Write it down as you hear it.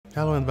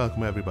Hello and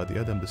welcome everybody,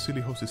 Adam the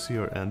Silly Host is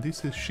here and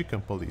this is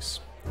Chicken Police,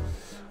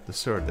 the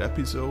third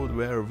episode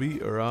where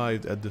we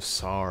arrived at the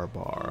Czar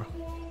bar.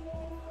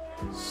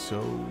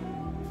 So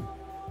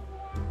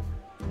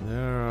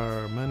there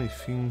are many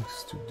things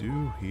to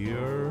do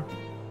here.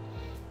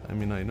 I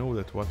mean, I know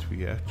that what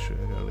we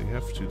actually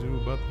have to do,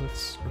 but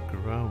let's look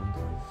around.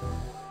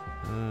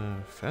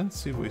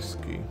 Fancy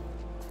whiskey.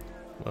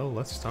 Well,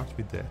 let's start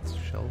with that,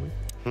 shall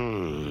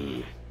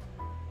we?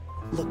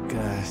 Look,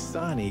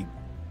 Sonny,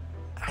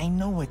 I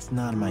know it's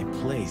not my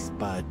place,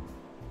 but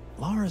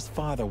Laura's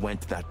father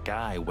went to that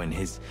guy when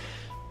his,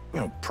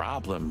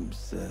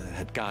 problems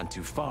had gone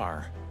too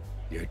far.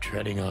 You're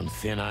treading on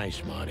thin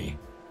ice, Marty.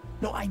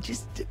 No,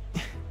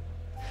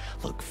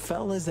 Look,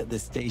 fellas at the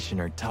station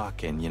are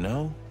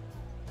talking,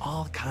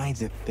 All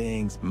kinds of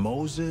things.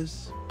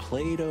 Moses,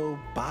 Plato,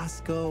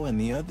 Bosco,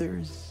 and the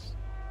others.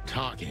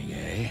 Talking,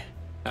 eh?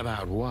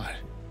 About what?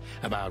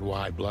 About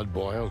why Blood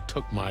Boil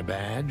took my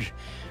badge?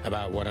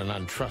 About what an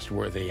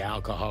untrustworthy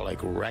alcoholic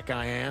wreck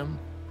I am?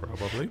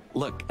 Probably.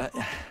 Look,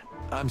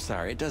 I'm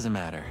sorry, it doesn't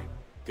matter.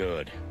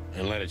 Good.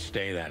 And let it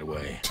stay that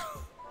way.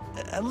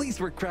 At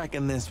least we're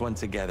cracking this one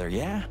together,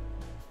 yeah?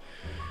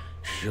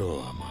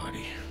 Sure,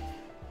 Marty.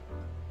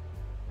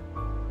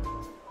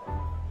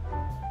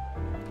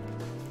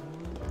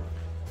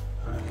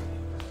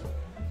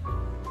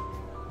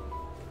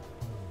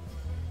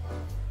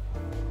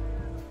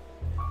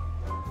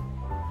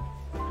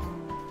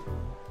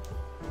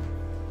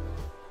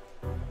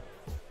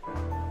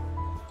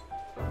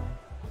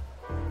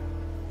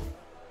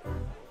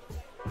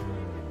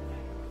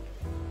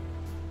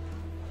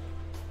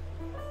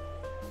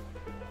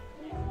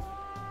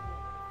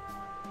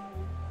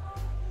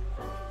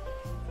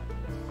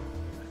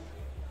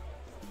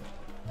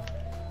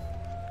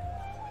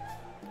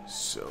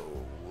 So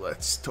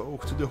let's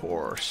talk to the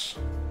horse.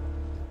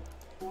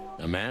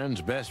 A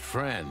man's best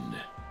friend.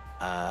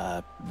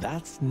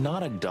 That's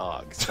not a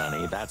dog,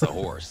 Sonny. That's a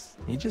horse.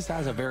 He just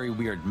has a very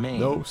weird mane.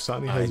 No,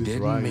 Sonny I has his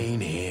didn't right. mean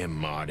him,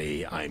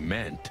 Marty. I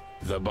meant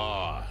the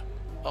bar.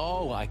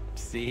 Oh, I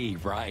see,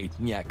 right.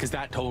 Yeah, because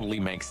that totally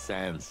makes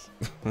sense.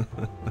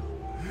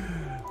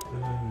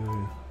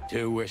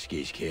 2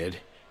 whiskeys, kid,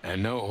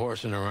 and no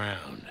horsing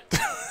around.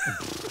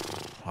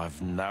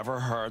 I've never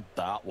heard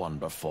that one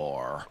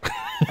before.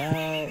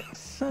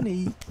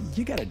 Sonny,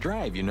 you gotta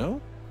drive,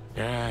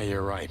 Yeah,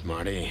 you're right,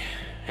 Marty.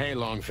 Hey,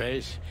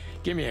 Longface,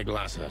 give me a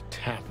glass of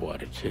tap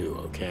water too,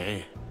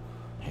 okay?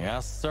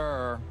 Yes,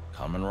 sir.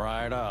 Coming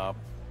right up.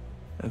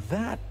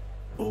 That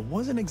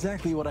wasn't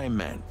exactly what I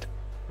meant.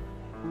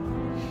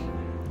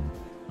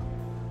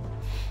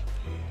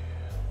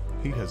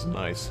 He has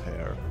nice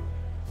hair.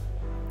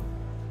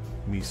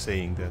 Me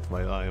saying that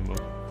while I am a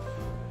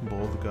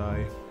bald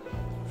guy.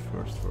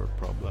 First world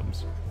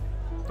problems.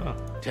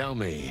 Tell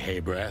me, hey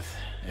breath,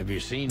 have you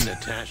seen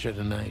Natasha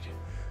tonight?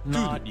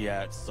 Not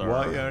yet, sir.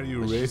 Why are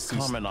you She's racist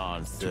coming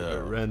on to a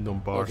soon. random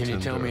bartender? Or can you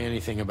tell me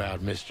anything about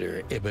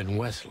Mr. Ibn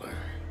Wessler?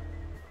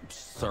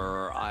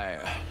 Sir,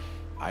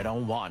 I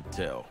don't want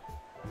to.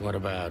 What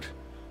about,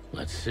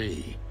 let's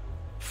see,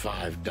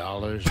 $5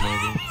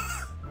 maybe?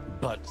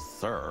 But,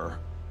 sir,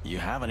 you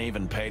haven't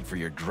even paid for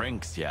your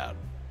drinks yet.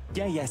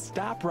 Yeah,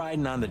 stop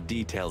riding on the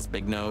details,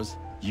 Big Nose.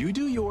 You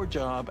do your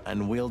job,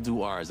 and we'll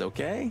do ours,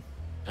 okay?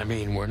 I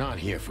mean, we're not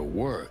here for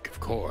work, of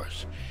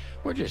course.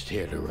 We're just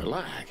here to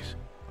relax.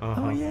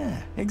 Oh,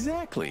 yeah,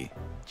 exactly.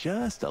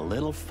 Just a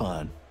little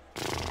fun.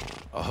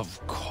 Of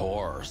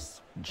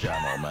course,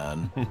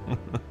 gentlemen.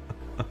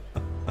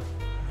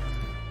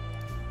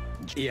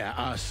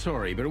 Yeah,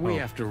 sorry, but we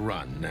have to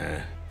run.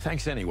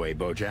 Thanks anyway,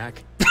 Bojack.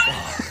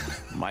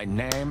 My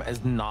name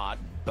is not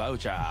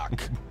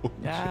Bojack.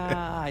 Yeah,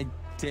 I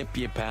tip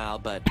you, pal,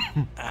 but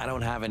I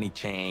don't have any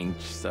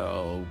change,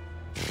 so...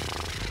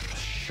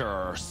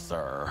 Sure,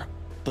 sir.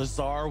 The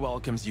Tsar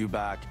welcomes you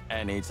back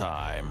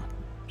anytime.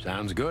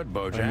 Sounds good,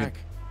 Bojack.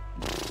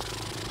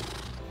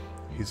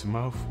 His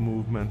mouth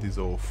movement is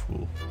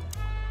awful.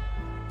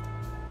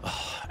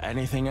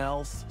 Anything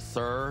else,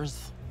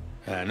 sirs?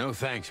 No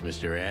thanks,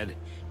 Mr. Ed.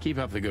 Keep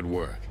up the good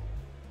work.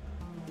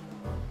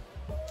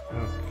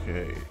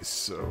 Okay,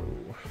 so...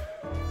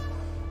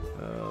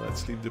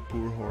 let's leave the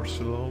poor horse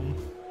alone.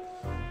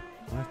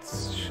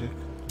 Let's check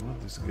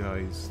what this guy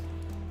is...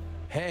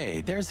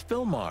 Hey, there's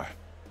Fillmar.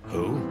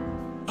 Who?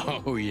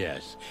 Oh,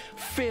 yes.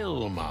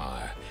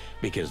 Fillmar.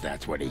 Because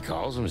that's what he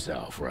calls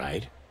himself,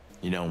 right?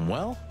 You know him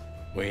well?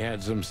 We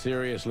had some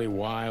seriously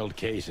wild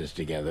cases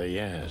together,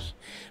 yes.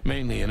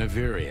 Mainly in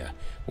Averia,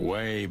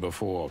 way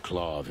before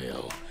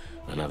Clawville.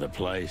 Another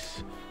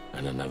place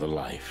and another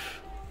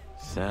life.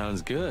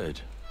 Sounds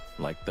good.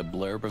 Like the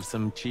blurb of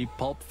some cheap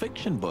pulp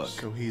fiction book.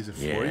 So he's a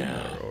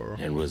foreigner, or...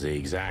 it was the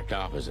exact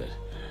opposite.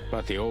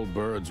 But the old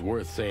bird's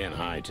worth saying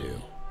hi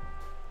to.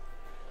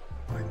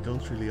 I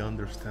don't really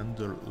understand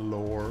the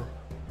lore.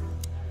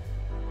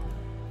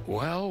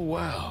 Well,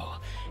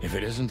 well, if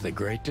it isn't the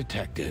great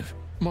detective,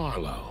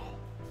 Marlowe.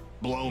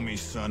 Blow me,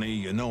 Sonny.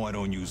 You know I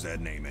don't use that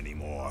name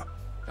anymore.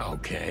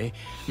 Okay,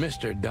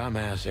 Mr.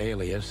 Dumbass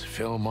alias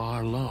Phil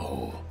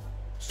Marlowe.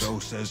 So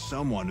says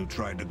someone who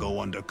tried to go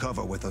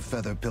undercover with a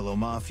feather pillow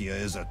mafia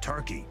is a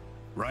turkey.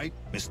 Right,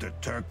 Mr.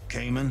 Turk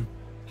Cayman?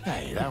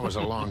 Hey, that was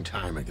a long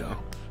time ago.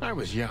 I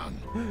was young.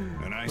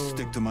 And I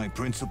stick to my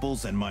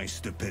principles and my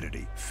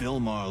stupidity. Phil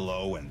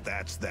Marlowe, and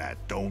that's that.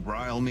 Don't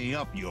rile me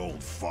up, you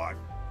old fart.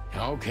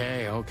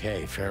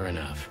 Okay, fair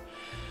enough.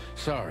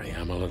 Sorry,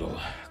 I'm a little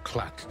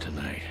clucked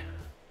tonight.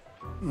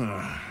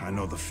 I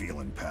know the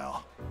feeling,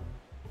 pal.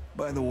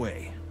 By the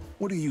way,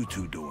 what are you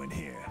two doing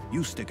here?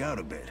 You stick out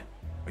a bit.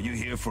 Are you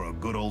here for a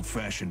good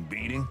old-fashioned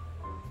beating?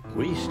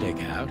 We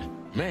stick out?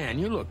 Man,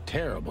 you look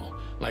terrible.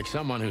 Like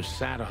someone who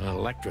sat on an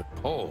electric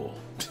pole.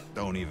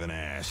 Don't even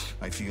ask.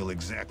 I feel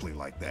exactly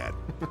like that.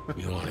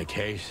 You want a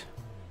case?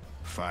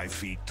 5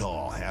 feet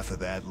tall, half of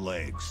that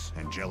legs.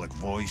 Angelic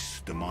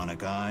voice,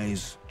 demonic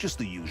eyes, just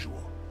the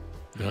usual.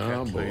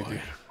 Oh, boy.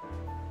 lady.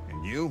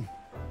 And you?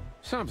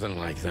 Something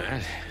like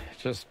that.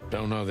 Just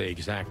don't know the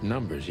exact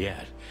numbers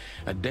yet.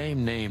 A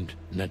dame named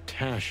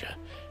Natasha.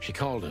 She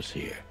called us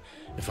here.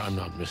 If I'm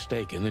not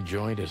mistaken, the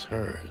joint is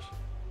hers.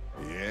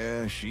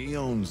 Yeah, she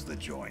owns the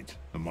joint,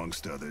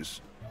 amongst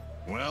others.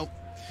 Well,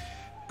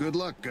 good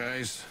luck,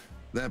 guys.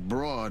 That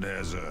broad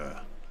has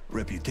a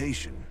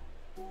reputation.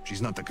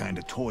 She's not the kind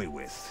to toy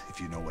with,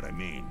 if you know what I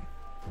mean.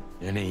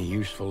 Any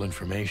useful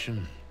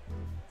information?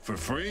 For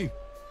free?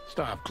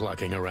 Stop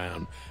clucking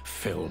around,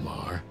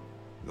 Philmar.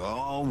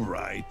 All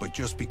right, but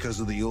just because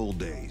of the old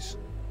days.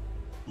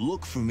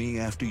 Look for me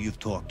after you've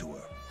talked to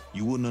her.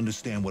 You wouldn't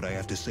understand what I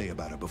have to say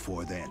about her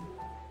before then.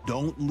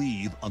 Don't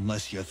leave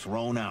unless you're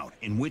thrown out,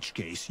 in which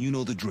case, you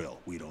know the drill.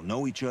 We don't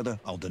know each other,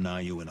 I'll deny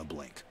you in a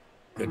blink.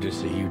 Good to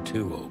see you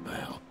too, old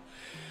pal.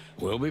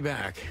 We'll be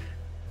back.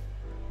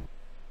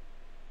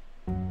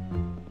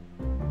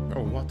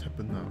 Oh, what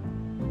happened now?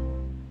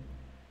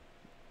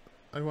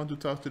 I want to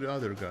talk to the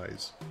other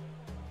guys.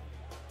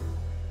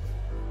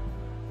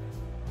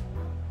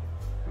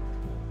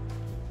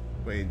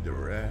 Wait, the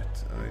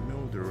rat. I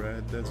know the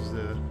rat, that's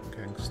the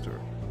gangster.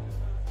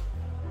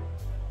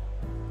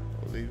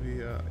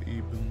 Olivia,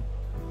 Eben,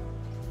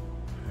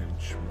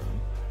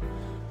 henchman.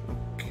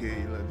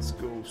 Okay, let's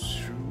go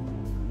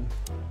through.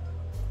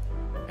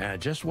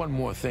 Just one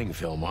more thing,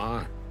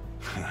 Philmar.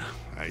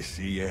 I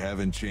see you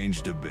haven't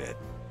changed a bit.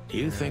 Do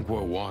you think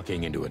we're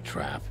walking into a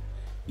trap?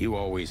 You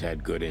always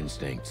had good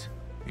instincts.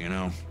 You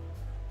know,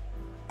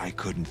 I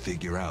couldn't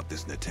figure out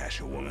this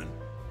Natasha woman,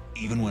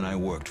 even when I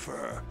worked for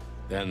her.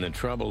 Then the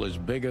trouble is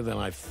bigger than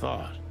I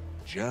thought.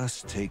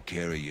 Just take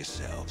care of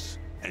yourselves,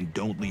 and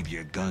don't leave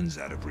your guns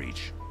out of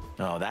reach.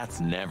 Oh, that's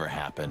never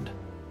happened.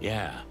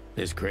 Yeah,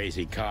 this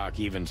crazy cock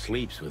even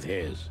sleeps with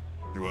his.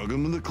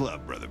 Welcome to the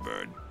club, Brother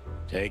Bird.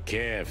 Take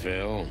care,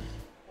 Phil.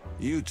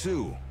 You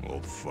too,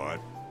 old fart.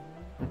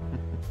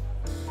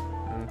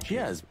 She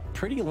has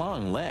pretty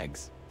long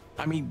legs.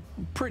 I mean,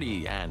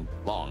 pretty and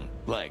long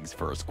legs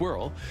for a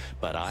squirrel,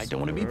 but I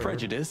don't want to be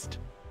prejudiced.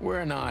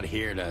 We're not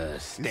here to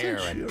stare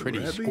she at a pretty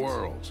rabbit?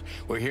 squirrels.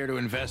 We're here to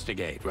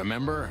investigate,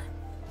 remember?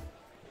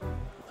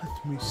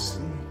 Let me see.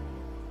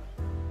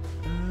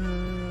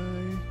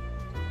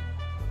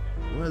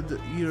 Well, the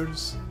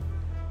ears,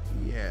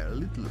 yeah, a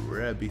little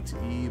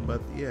rabbit-y,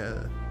 but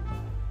yeah.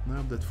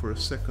 Now that for a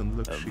second,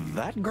 look,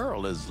 That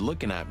girl is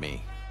looking at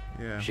me.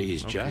 yeah.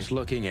 She's okay. just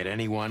looking at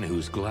anyone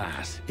whose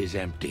glass is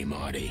empty,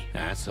 Marty.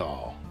 That's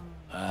all.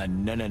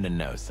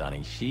 No,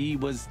 Sonny. She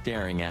was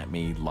staring at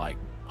me, like,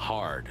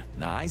 hard.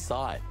 Now, I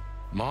saw it.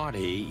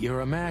 Marty,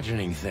 you're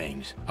imagining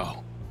things.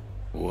 Oh,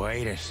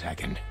 wait a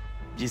second.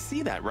 You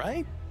see that,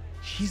 right?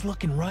 She's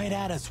looking right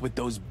at us with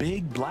those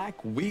big, black,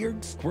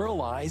 weird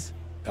squirrel eyes.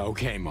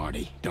 Okay,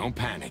 Marty, don't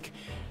panic.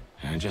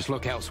 And just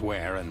look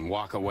elsewhere and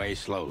walk away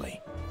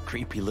slowly.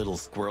 Creepy little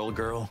squirrel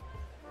girl.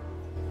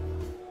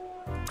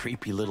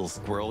 Creepy little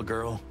squirrel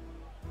girl.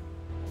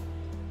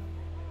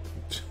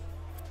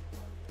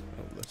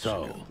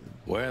 So,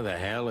 where the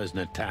hell is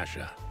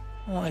Natasha?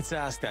 Let's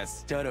ask that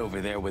stud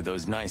over there with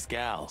those nice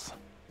gals.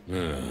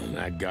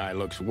 That guy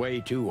looks way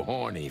too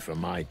horny for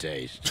my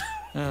taste.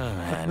 Oh,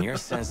 man, your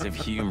sense of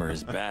humor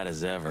is bad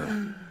as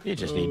ever. You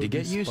just need to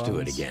get used to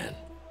it again.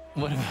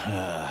 What if...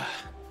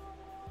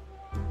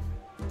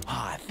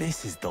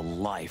 this is the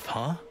life,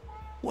 huh?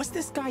 What's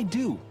this guy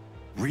do?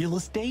 Real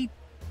estate?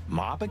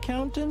 Mob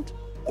accountant?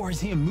 Or is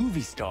he a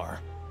movie star?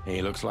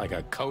 He looks like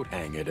a coat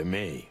hanger to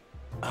me.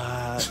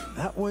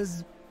 That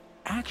was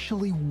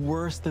actually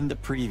worse than the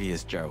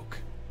previous joke.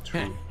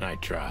 True. I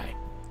try.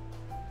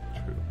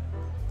 True.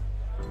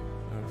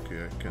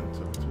 Okay, I can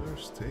talk to her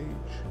stage.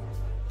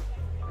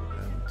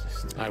 Empty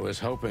stage. I was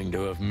hoping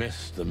to have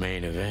missed the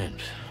main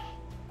event.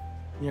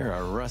 You're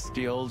a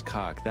rusty old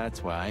cock,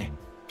 that's why.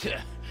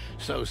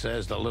 So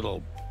says the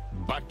little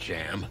butt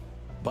jam.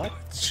 But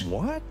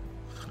what?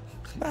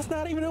 That's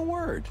not even a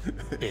word.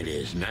 It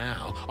is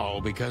now, all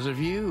because of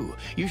you.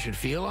 You should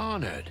feel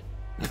honored.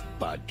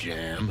 Butt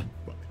jam.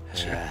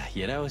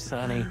 You know,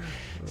 Sonny,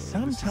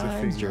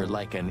 sometimes you're thing,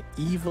 like an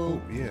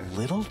evil Oh, yeah.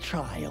 little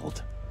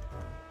child.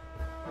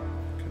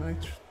 Can I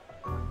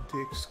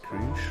take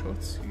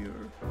screenshots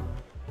here?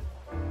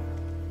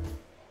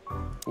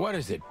 What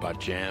is it, butt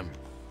jam?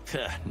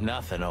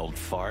 Nothing, old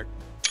fart.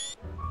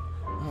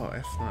 Oh,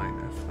 F9,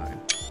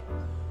 F9.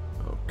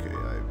 Okay,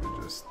 I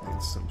will just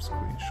need some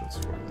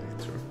screenshots for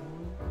later.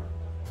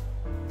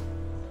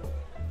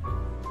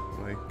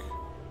 Like...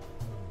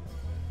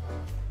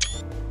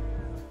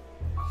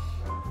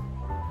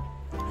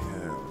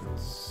 Yeah,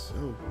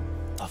 so...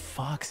 A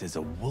fox is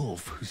a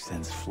wolf who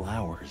sends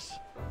flowers.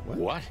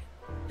 What?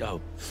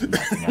 Oh,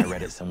 nothing. I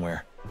read it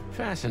somewhere.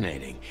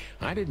 Fascinating.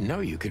 I didn't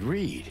know you could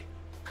read.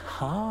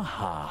 Ha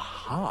ha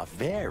ha.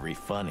 Very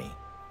funny.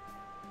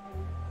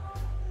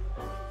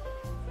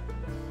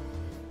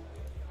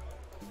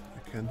 I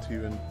can't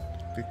even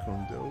click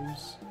on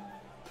those.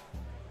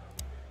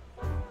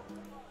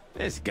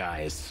 This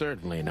guy is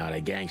certainly not a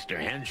gangster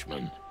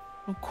henchman.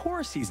 Of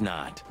course he's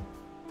not.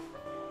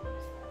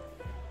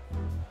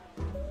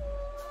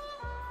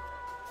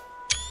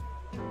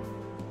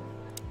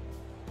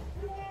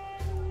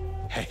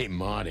 Hey,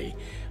 Marty,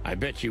 I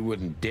bet you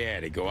wouldn't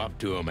dare to go up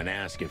to him and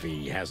ask if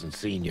he hasn't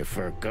seen your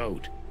fur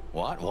coat.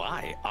 What?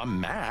 Why? I'm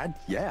mad,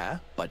 yeah,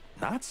 but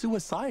not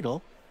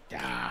suicidal.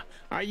 Ah,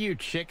 are you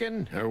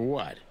chicken or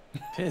what?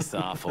 Piss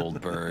off,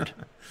 old bird.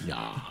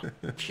 Nah,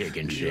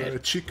 chicken You're a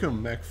shit.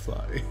 chicken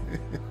McFly.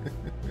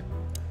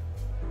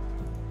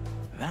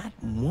 That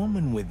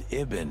woman with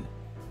Ibn,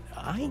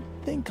 I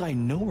think I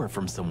know her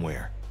from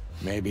somewhere.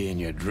 Maybe in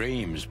your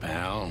dreams,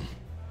 pal.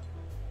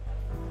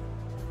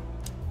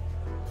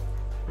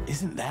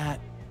 Isn't that...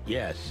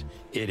 Yes,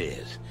 it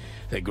is.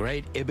 The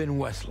great Ibn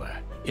Wessler,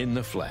 in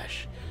the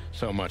flesh.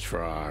 So much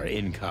for our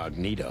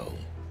incognito.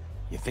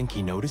 You think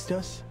he noticed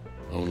us?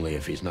 Only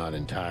if he's not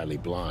entirely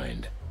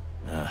blind.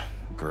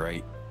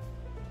 Great.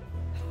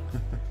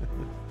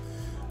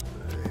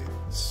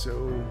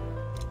 So...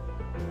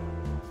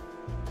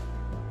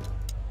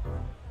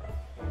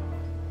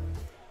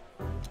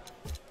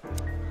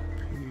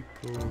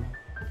 People...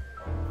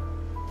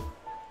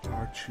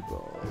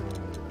 Archibald...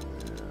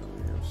 Yeah,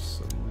 we have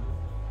some...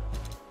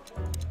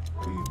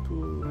 People,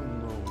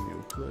 no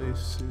new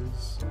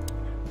places...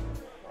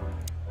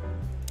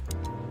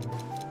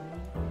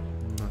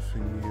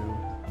 Nothing new.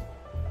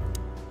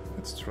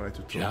 Let's try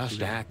to talk Just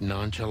to act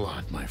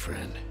nonchalant, my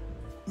friend.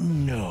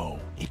 No,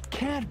 it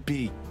can't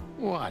be.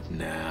 What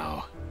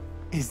now?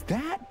 Is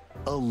that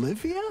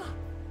Olivia?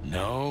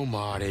 No,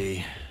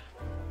 Marty.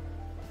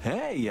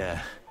 Hey,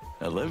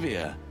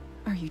 Olivia.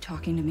 Are you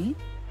talking to me?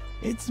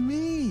 It's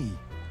me,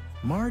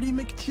 Marty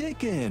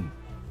McChicken.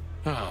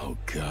 Oh,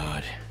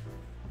 God.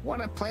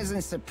 What a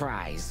pleasant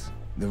surprise.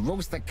 The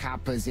Rooster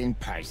Copper's in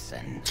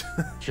person.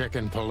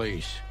 Chicken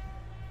police.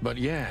 But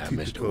yeah,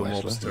 Typical Mr.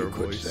 Wessler, mobster you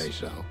could voice. say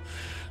so.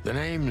 The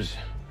name's...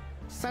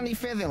 Sunny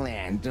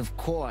Featherland, of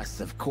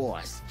course, of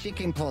course.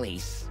 Chicken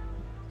Police.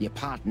 Your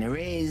partner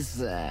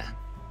is,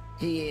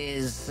 he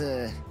is,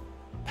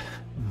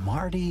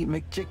 Marty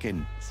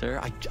McChicken, sir.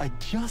 I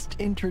just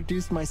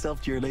introduced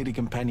myself to your lady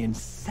companion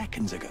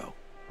seconds ago.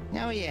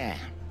 Oh yeah.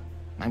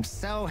 I'm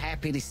so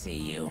happy to see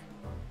you.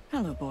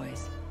 Hello,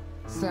 boys.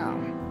 So,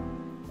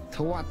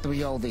 to what do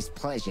we owe this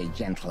pleasure,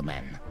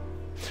 gentlemen?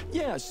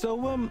 Yeah,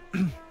 so,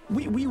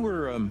 we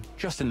were,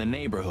 just in the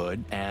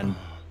neighborhood, and...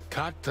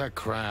 Cut the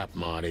crap,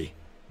 Marty.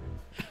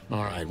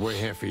 All right, we're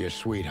here for your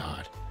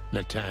sweetheart,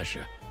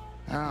 Natasha.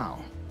 Oh,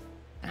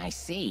 I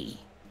see.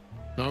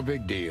 No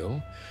big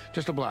deal.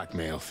 Just a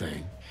blackmail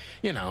thing.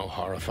 You know,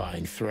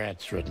 horrifying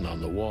threats written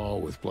on the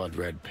wall with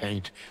blood-red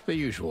paint. The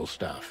usual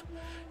stuff.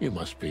 You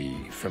must be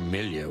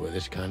familiar with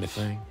this kind of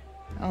thing.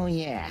 Oh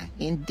yeah,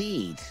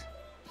 indeed.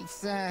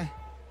 It's,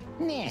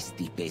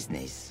 nasty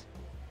business.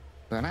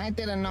 But I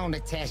didn't know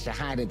Natasha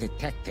hired a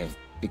detective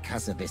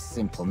because of this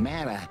simple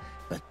matter,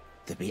 but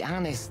to be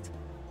honest,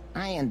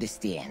 I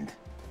understand.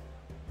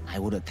 I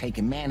would have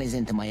taken matters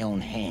into my own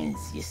hands,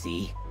 you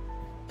see.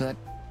 But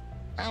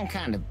I'm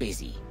kind of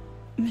busy.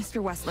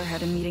 Mr. Wessler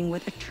had a meeting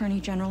with Attorney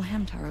General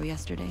Hamtaro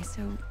yesterday,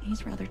 so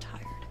he's rather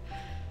tired.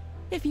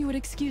 If you would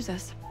excuse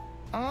us.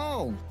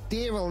 Oh,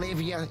 dear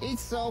Olivia,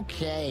 it's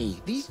okay.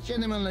 These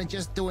gentlemen are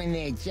just doing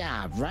their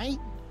job, right?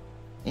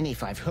 And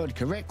if I've heard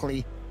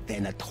correctly,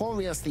 they're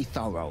notoriously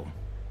thorough.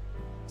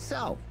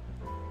 So,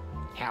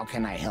 how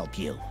can I help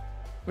you?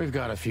 We've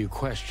got a few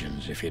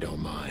questions, if you don't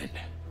mind.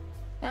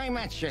 I'm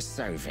at your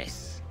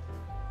service.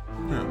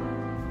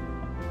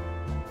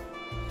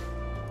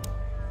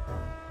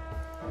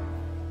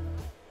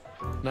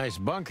 Nice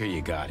bunker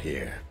you got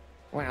here.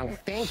 Well,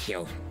 thank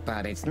you,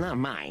 but it's not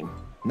mine.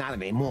 Not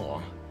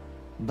anymore.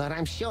 But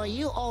I'm sure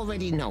you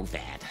already know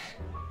that.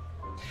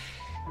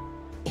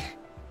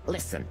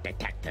 Listen,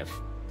 detective.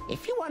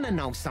 If you want to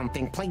know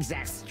something, please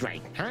ask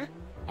straight, huh?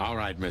 All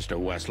right, Mr.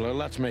 Wessler,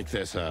 let's make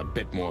this a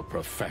bit more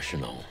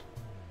professional.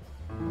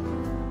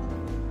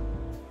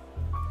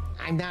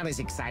 I'm not as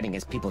exciting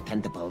as people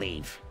tend to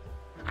believe.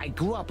 I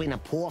grew up in a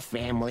poor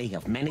family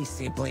of many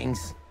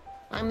siblings.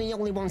 I'm the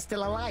only one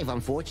still alive,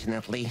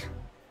 unfortunately.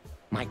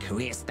 My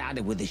career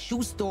started with a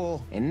shoe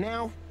store, and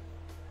now,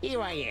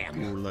 here I am.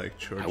 More like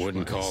church I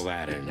wouldn't mice. call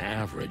that an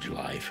average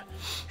life.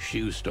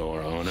 Shoe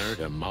store owner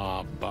to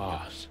mob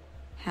boss.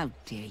 How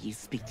dare you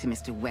speak to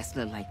Mr.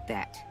 Wessler like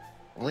that?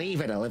 Leave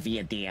it,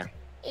 Olivia, dear.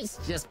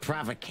 It's just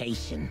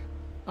provocation.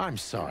 I'm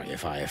sorry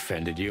if I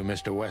offended you,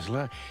 Mr.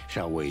 Wessler.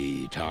 Shall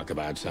we talk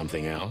about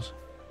something else?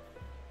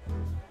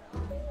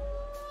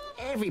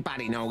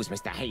 Everybody knows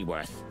Mr.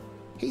 Hayworth.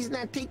 He's an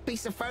antique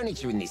piece of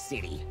furniture in this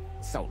city,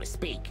 so to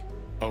speak.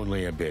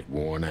 Only a bit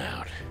worn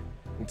out.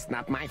 It's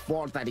not my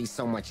fault that he's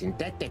so much in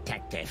debt,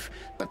 Detective,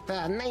 but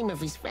the name of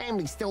his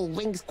family still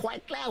rings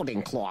quite loud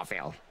in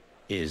Clawville.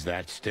 Is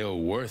that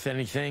still worth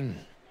anything?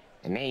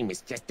 The name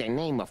is just their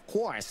name, of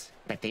course,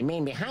 but the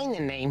man behind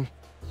the name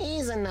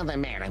is another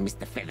matter,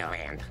 Mr.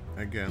 Featherland.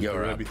 Again, You're the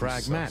a rabbit is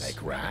pragmatic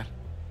sus. rat.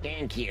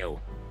 Thank you.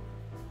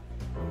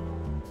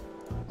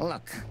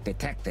 Look,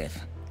 Detective,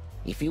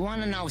 if you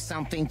want to know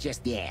something,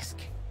 just ask.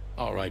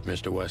 All right,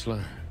 Mr.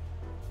 Wessler.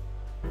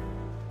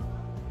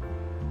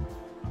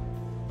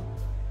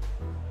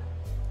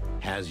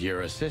 Has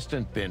your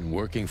assistant been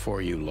working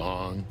for you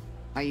long?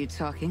 Are you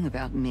talking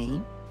about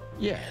me?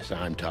 Yes,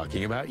 I'm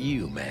talking about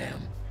you, ma'am.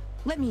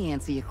 Let me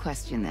answer your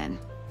question then.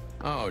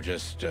 Oh,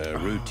 just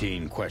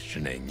routine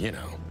questioning, you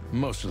know.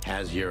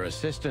 Has your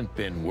assistant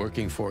been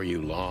working for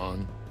you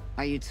long?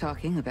 Are you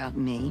talking about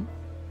me?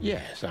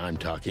 Yes, I'm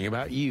talking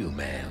about you,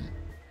 ma'am.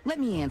 Let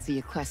me answer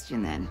your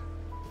question then.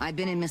 I've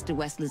been in Mr.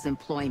 Wessler's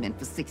employment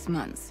for 6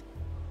 months.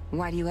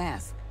 Why do you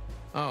ask?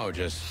 Oh,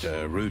 just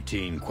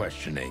routine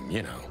questioning,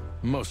 you know.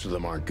 Most of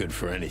them aren't good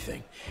for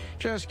anything.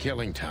 Just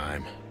killing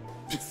time.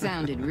 It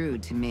sounded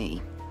rude to me.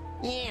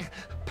 Yeah,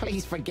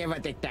 please forgive her,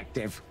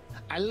 Detective.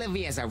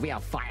 Olivia's a real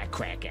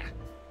firecracker.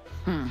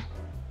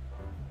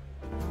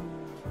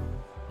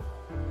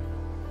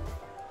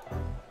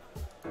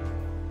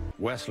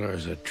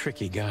 Wessler's a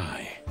tricky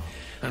guy.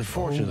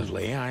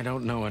 Unfortunately, I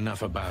don't know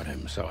enough about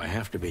him, so I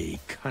have to be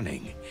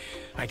cunning.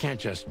 I can't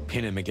just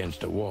pin him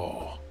against a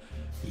wall.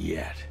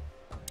 Yet.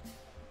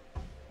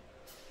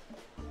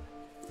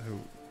 Oh,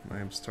 I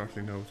am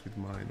starting out with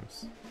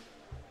minus.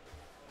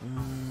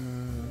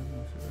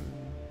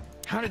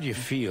 How did you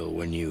feel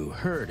when you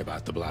heard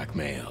about the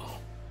blackmail?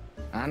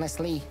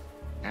 Honestly,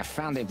 I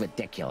found it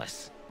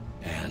ridiculous.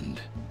 And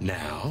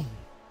now?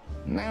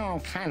 Now I'm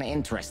kinda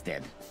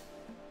interested.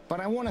 But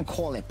I wouldn't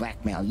call it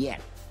blackmail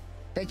yet.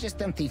 They're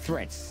just empty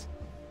threats.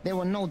 There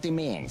were no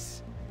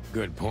demands.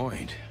 Good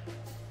point.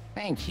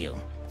 Thank you.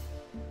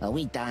 Are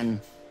we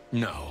done?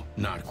 No,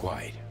 not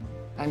quite.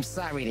 I'm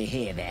sorry to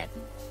hear that.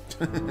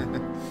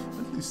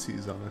 At least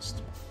he's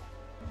honest.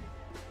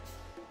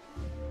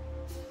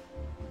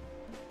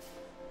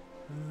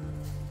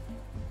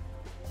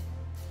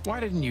 Why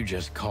didn't you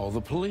just call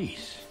the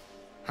police?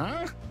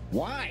 Huh?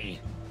 Why?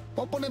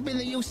 What would have been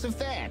the use of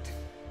that?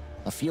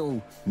 A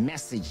few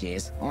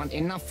messages aren't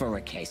enough for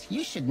a case.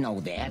 You should know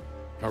that.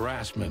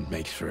 Harassment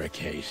makes for a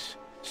case.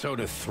 So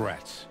do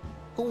threats.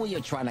 Who were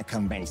you trying to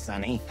convince,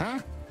 Sonny? Huh?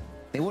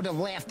 They would have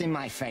laughed in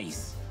my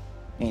face.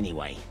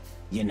 Anyway,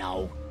 you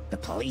know, the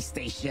police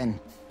station.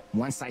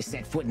 Once I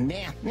set foot in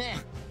there,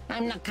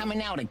 I'm not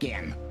coming out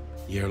again.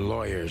 Your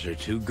lawyers are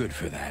too good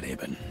for that,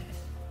 Ibn.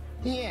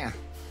 Yeah,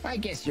 I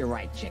guess you're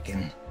right,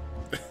 chicken.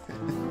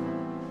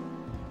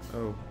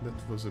 Oh,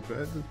 that was a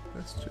bad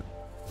question.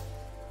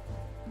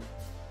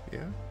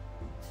 Yeah?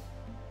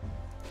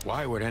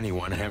 Why would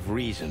anyone have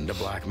reason to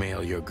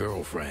blackmail your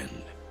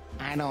girlfriend?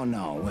 I don't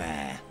know,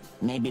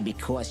 maybe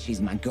because she's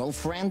my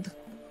girlfriend?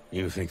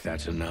 You think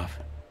that's enough?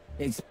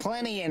 It's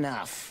plenty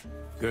enough.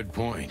 Good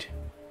point.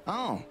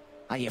 Oh,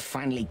 are you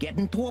finally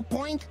getting to a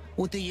point?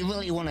 Or do you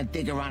really want to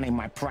dig around in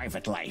my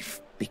private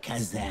life?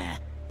 Because,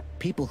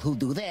 people who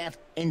do that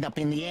end up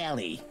in the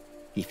alley,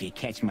 if you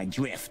catch my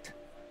drift.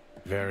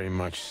 Very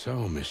much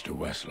so, Mr.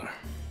 Wessler.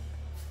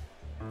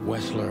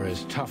 Wessler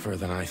is tougher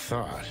than I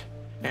thought,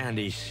 and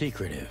he's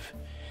secretive.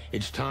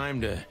 It's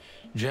time to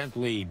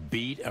gently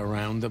beat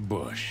around the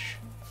bush.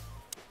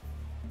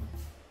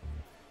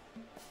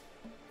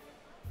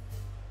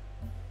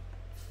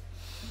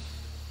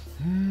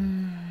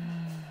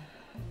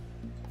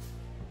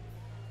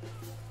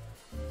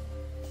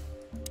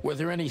 Were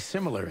there any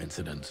similar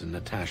incidents in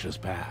Natasha's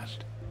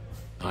past?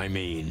 I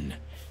mean,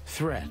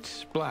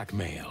 threats,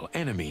 blackmail,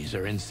 enemies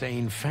or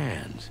insane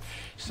fans,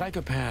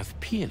 psychopath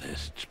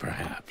pianists,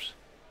 perhaps.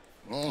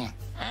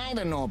 I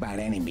don't know about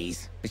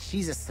enemies, but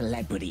she's a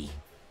celebrity.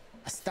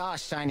 A star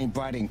shining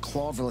bright in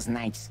Clawville's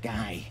night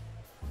sky.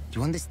 Do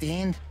you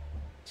understand?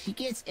 She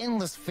gets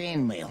endless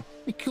fan mail.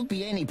 It could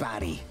be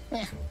anybody.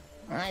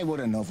 I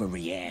wouldn't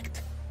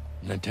overreact.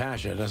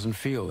 Natasha doesn't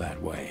feel that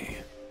way.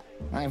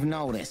 I've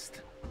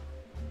noticed.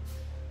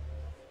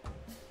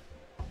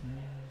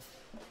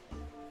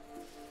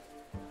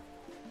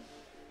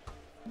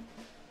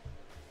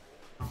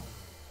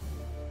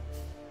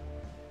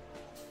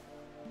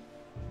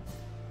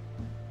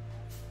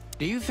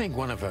 Do you think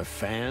one of her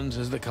fans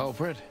is the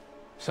culprit?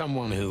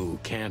 Someone who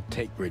can't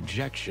take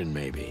rejection,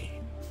 maybe?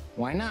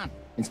 Why not?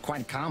 It's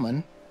quite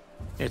common.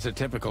 It's a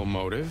typical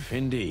motive,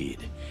 indeed.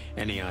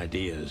 Any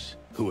ideas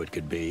who it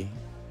could be?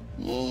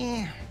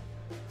 Yeah.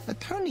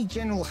 Attorney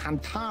General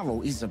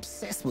Hamtaro is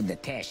obsessed with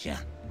Natasha.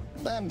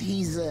 But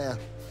he's,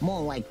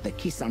 more like the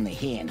kiss on the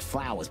hand,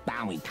 flowers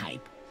bowing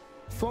type.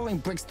 Throwing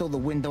bricks through the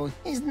window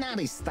is not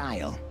his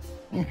style.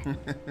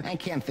 I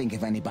can't think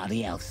of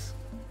anybody else.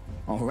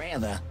 Or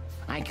rather,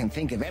 I can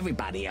think of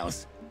everybody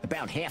else.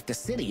 About half the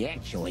city,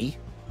 actually.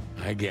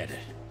 I get it.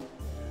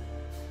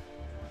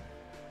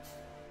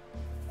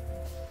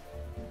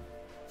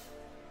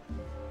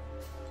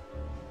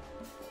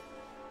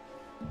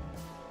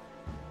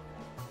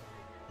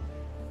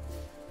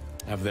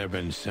 Have there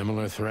been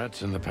similar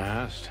threats in the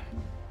past?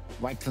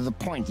 Right to the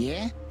point,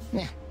 yeah?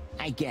 Yeah,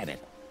 I get it.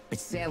 But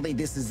sadly,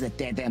 this is a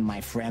dead end, my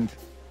friend.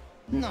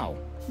 No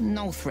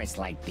threats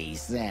like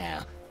these,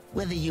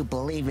 whether you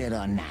believe it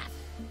or not.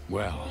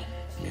 Well,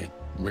 it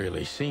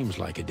really seems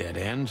like a dead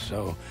end,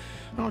 so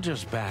I'll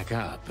just back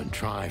up and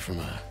try from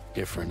a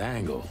different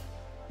angle.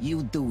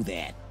 You do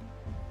that.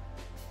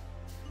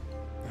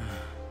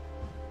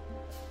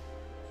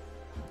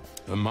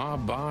 The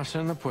mob boss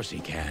and the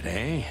pussycat,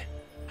 eh?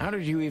 How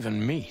did you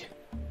even meet?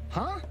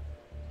 Huh?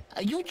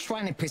 Are you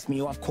trying to piss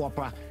me off,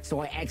 Corpora,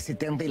 so I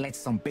accidentally let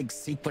some big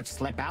secret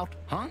slip out,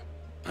 huh?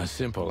 A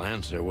simple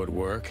answer would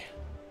work.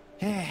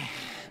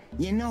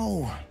 You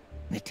know,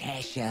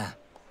 Natasha,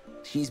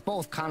 she's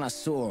both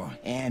connoisseur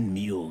and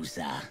muse,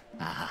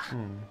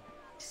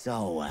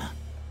 So,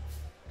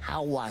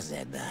 how was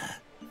it,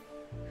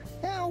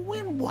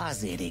 when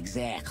was it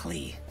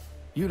exactly?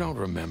 You don't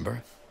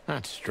remember?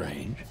 That's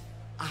strange.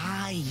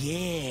 Ah,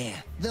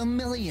 yeah, the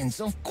millions,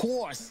 of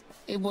course.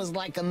 It was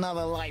like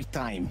another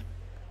lifetime.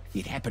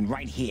 It happened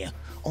right here,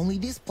 only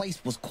this place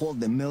was called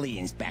the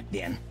Millions back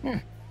then.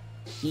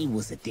 She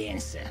was a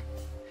dancer.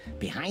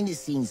 Behind the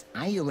scenes,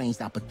 I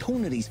arranged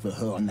opportunities for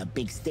her on the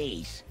big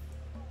stage.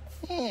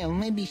 Yeah,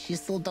 maybe she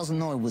still doesn't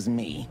know it was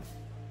me.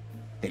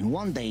 Then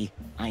one day,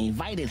 I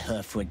invited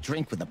her for a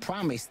drink with a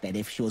promise that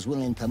if she was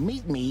willing to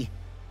meet me,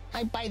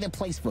 I'd buy the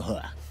place for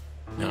her.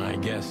 I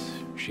guess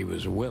she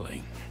was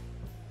willing.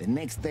 The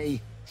next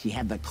day, she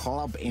had the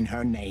club in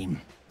her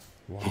name.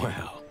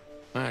 Well,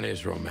 that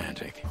is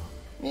romantic.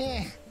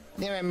 Yeah,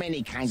 there are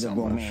many kinds of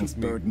romance,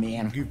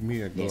 Birdman. Give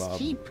me a club. There's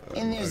cheap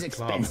and there's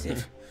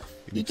expensive.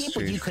 You get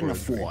what you can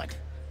afford.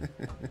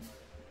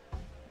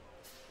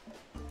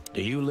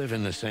 Do you live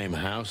in the same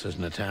house as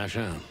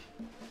Natasha?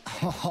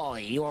 Oh,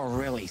 you're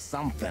really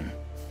something.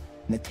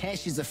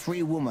 Natasha's a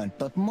free woman,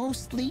 but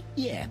mostly,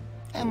 yeah,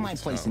 at my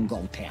place in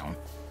Gold Town.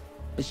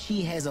 But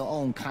she has her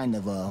own kind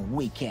of a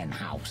weekend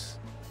house.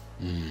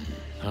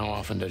 How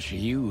often does she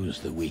use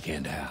the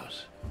weekend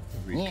house?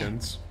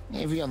 Weekends.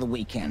 Yeah, every other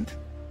weekend.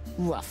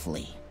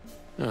 Roughly.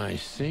 I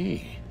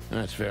see.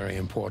 That's very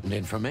important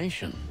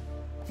information.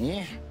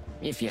 Yeah,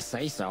 if you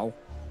say so.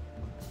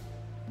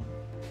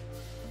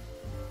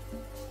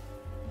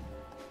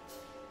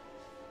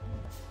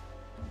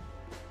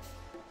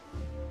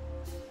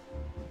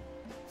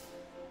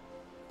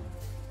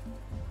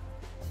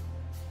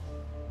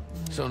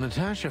 So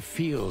Natasha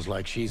feels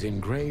like she's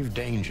in grave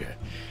danger,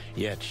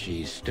 yet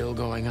she's still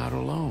going out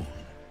alone.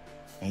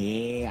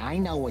 Yeah, I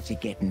know what you're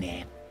getting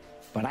at.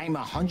 But I'm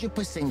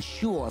 100%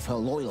 sure of her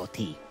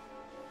loyalty.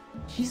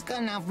 She's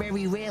gone out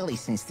very rarely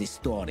since this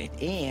started,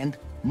 and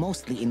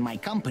mostly in my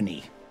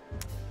company.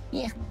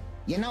 Yeah,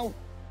 you know,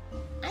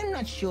 I'm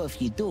not sure if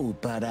you do,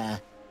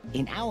 but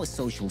in our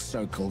social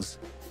circles,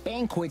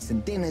 banquets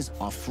and dinners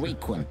are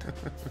frequent.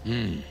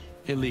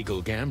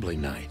 Illegal gambling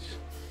nights.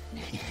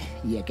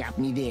 You got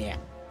me there.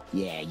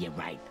 Yeah, you're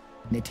right.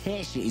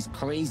 Natasha is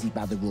crazy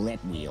about the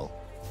roulette wheel.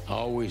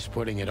 Always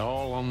putting it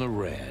all on the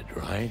red,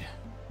 right?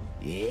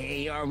 Yeah,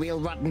 you're a real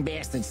rotten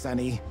bastard,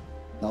 Sonny.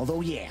 Although,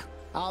 yeah,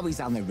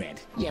 always on the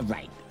red. Yeah,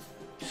 right.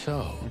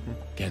 So,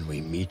 can we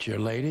meet your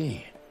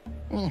lady?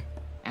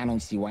 I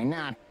don't see why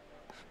not.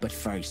 But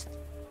first,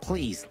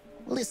 please,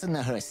 listen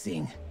to her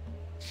sing.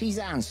 She's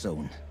on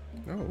soon.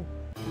 Oh.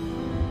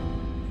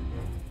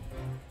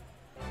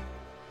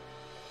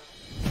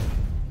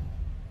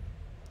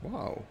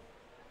 Wow.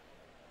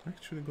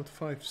 Actually got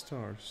 5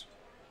 stars.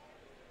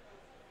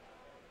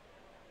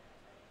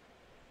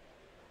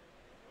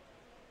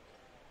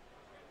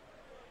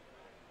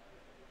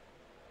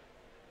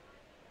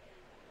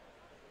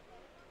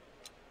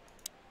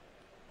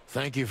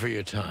 Thank you for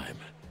your time.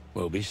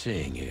 We'll be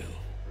seeing you.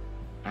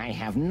 I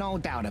have no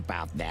doubt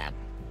about that,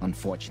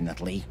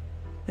 unfortunately.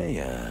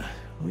 Hey,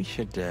 we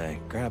should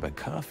grab a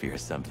coffee or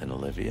something,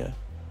 Olivia.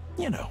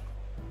 You know,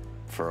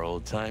 for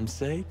old time's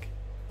sake.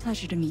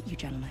 Pleasure to meet you,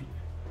 gentlemen.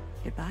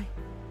 Goodbye.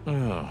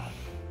 Oh.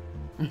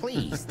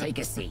 Please, take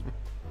a seat.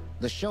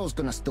 The show's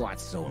gonna start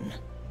soon.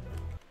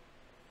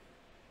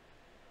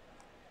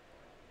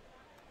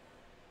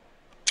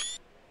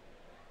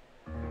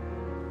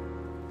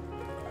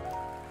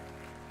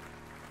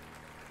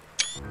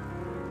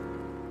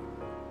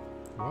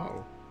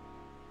 Wow.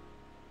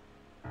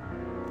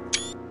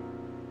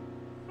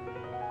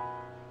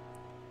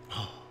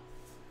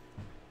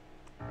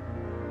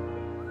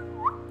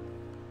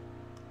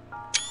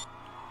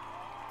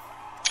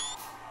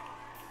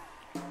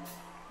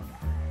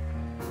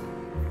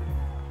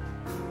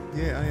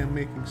 Yeah, I am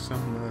making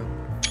some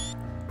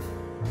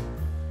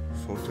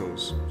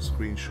photos,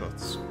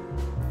 screenshots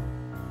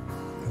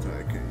that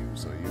I can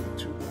use on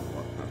YouTube and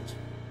whatnot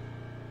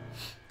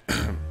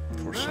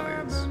for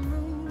science.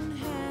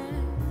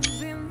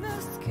 In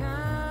the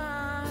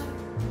sky,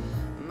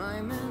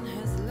 my man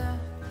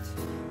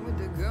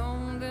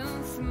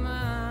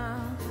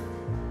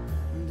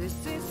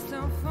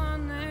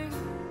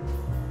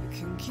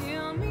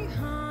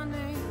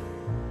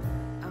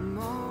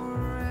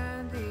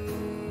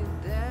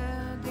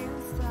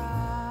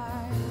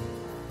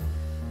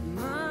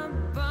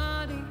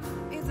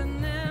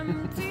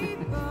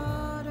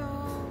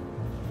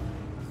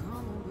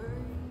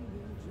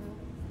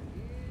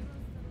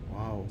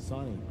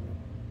Sonny.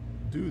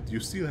 Dude, you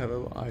still have a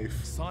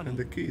wife Sonny. and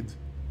a kid.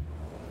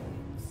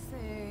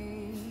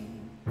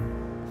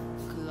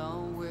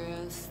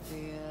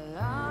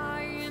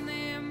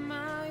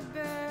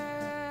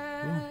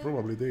 Well,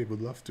 probably they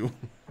would love to.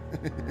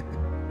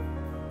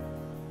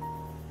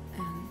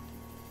 And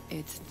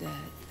it's dead.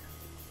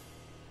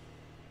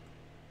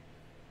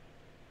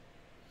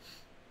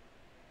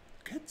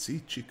 Cats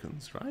eat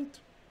chickens, right?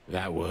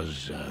 That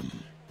was,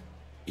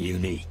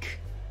 unique.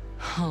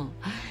 Oh,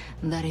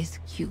 that is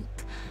cute.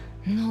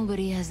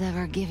 Nobody has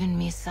ever given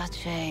me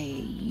such a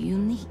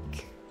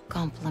unique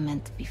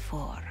compliment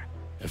before.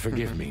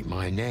 Forgive me,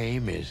 my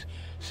name is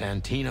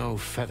Santino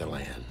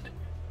Featherland.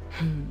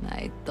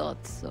 I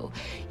thought so.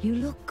 You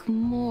look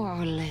more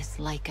or less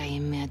like I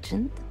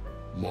imagined.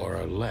 More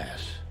or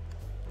less.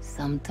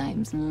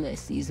 Sometimes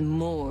less is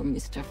more,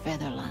 Mr.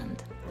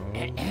 Featherland.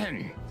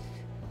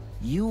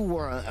 You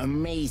were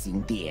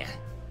amazing, dear.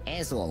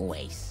 As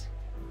always.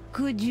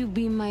 Could you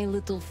be my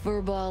little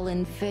furball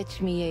and fetch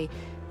me a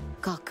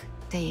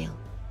cocktail?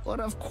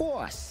 But of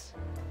course.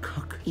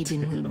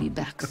 Eden will be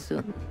back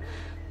soon.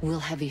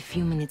 We'll have a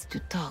few minutes to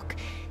talk.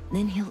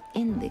 Then he'll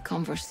end the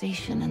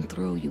conversation and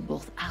throw you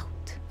both out.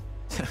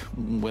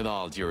 With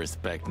all due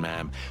respect,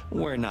 ma'am,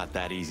 we're not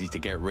that easy to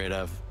get rid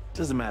of.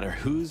 Doesn't matter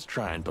who's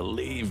trying,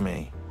 believe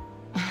me.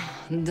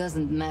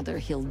 Doesn't matter,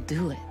 he'll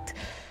do it.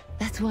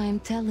 That's why I'm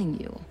telling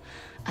you.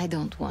 I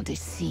don't want a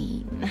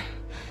scene.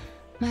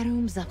 My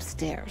room's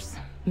upstairs.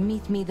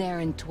 Meet me there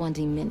in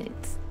 20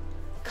 minutes.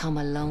 Come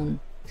alone,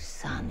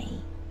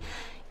 Sonny.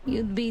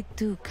 You'd be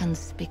too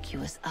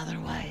conspicuous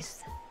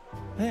otherwise.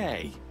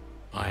 Hey.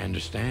 I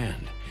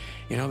understand.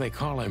 You know, they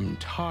call him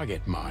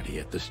Target Marty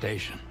at the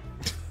station.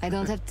 I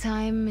don't have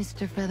time,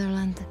 Mr.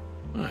 Featherland.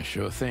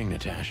 Sure thing,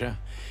 Natasha.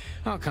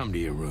 I'll come to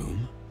your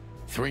room.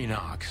 3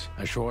 knocks,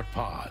 a short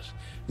pause,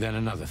 then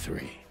another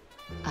 3.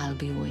 I'll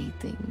be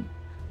waiting.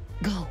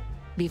 Go,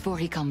 before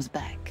he comes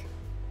back.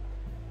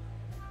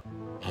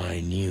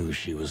 I knew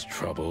she was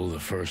trouble the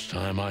first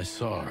time I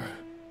saw her.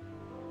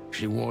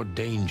 She wore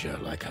danger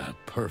like a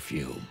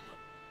perfume.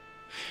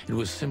 It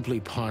was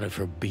simply part of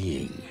her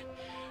being,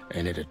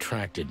 and it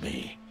attracted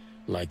me,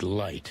 like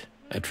light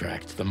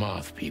attracts the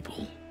moth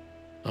people.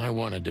 I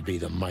wanted to be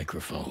the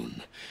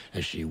microphone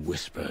as she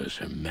whispers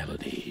her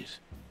melodies,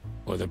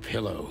 or the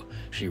pillow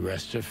she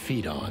rests her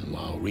feet on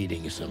while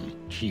reading some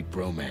cheap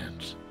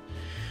romance.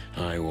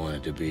 I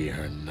wanted to be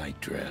her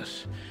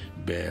nightdress,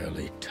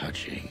 barely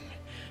touching,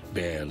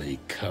 barely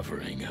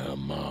covering her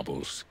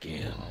marble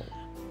skin.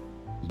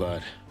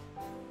 But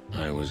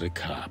I was a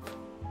cop,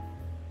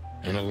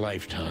 and a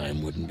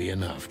lifetime wouldn't be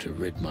enough to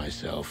rid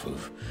myself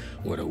of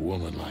what a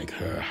woman like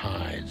her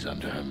hides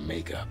under her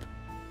makeup.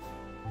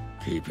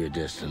 Keep your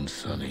distance,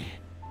 Sonny.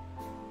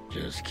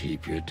 Just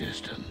keep your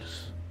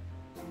distance.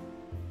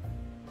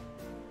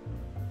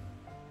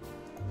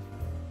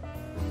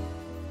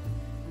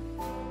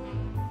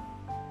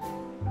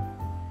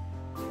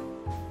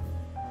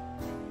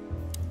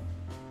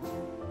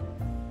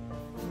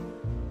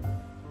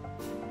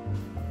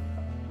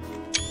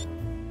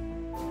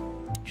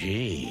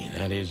 Gee,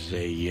 that is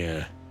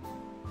a,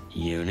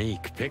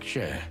 unique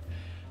picture,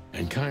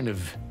 and kind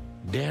of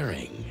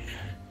daring.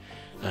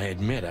 I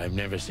admit I've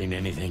never seen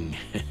anything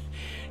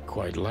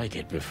quite like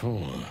it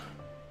before.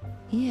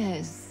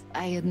 Yes,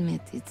 I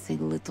admit it's a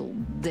little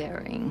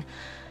daring.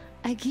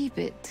 I keep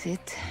it.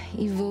 It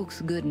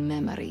evokes good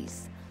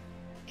memories.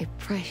 A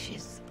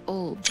precious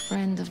old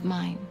friend of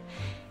mine.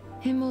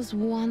 A most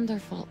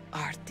wonderful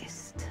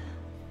artist.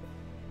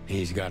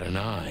 He's got an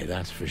eye,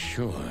 that's for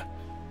sure,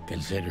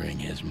 considering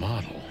his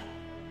model.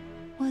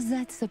 Was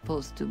that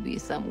supposed to be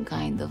some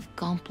kind of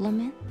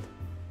compliment?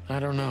 I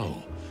don't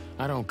know.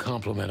 I don't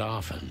compliment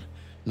often.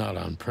 Not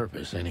on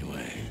purpose,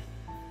 anyway.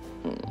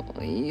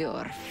 Oh,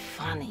 you're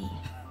funny.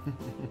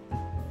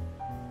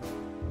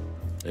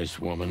 This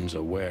woman's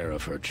aware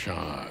of her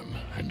charm,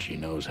 and she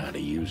knows how to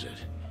use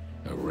it.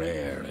 A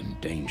rare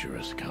and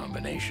dangerous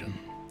combination.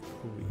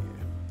 Oh, yeah.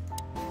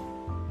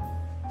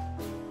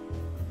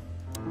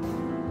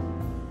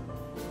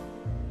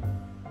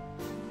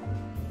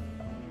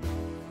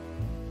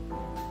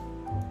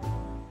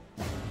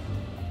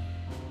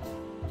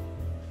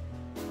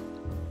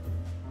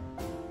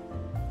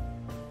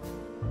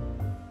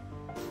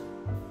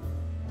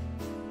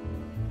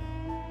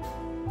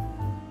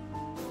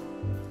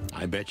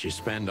 I bet you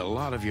spend a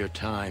lot of your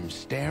time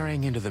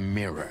staring into the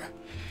mirror.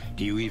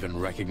 Do you even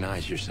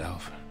recognize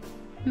yourself?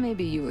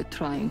 Maybe you were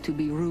trying to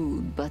be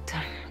rude, but,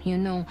 you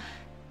know,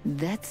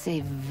 that's a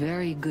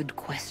very good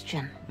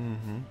question.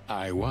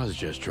 I was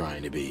just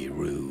trying to be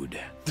rude.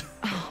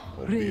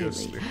 Really?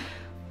 Obviously.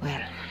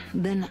 Well,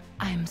 then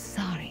I'm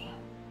sorry.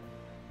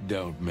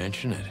 Don't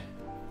mention it.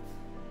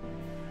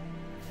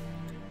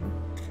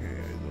 Okay,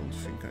 I don't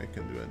think I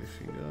can do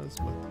anything else,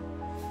 but...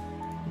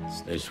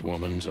 This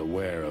woman's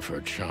aware of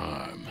her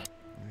charm.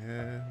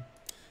 Yeah,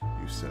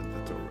 you said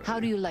that already. How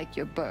do you like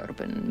your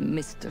bourbon,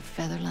 Mr.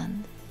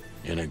 Featherland?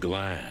 In a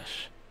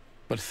glass.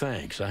 But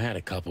thanks, I had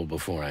a couple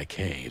before I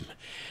came.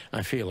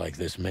 I feel like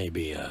this may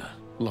be a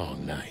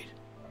long night.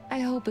 I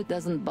hope it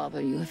doesn't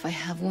bother you if I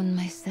have one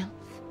myself.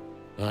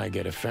 I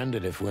get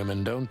offended if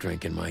women don't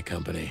drink in my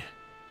company.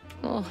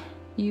 Oh,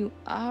 you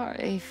are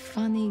a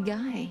funny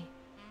guy.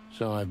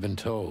 So I've been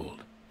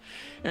told.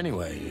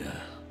 Anyway,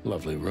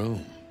 lovely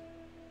room.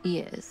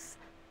 Yes.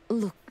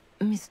 Look,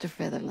 Mr.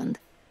 Featherland.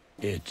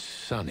 It's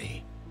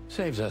sunny.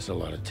 Saves us a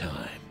lot of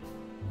time.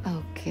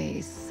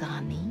 Okay,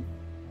 Sonny.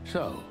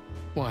 So,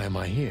 why am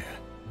I here?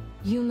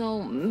 You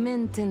know,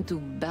 men tend to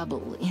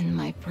babble in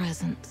my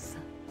presence.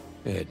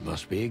 It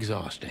must be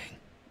exhausting.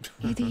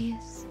 It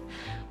is.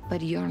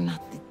 But you're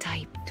not the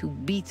type to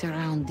beat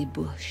around the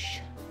bush.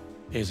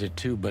 Is it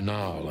too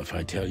banal if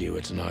I tell you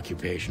it's an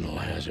occupational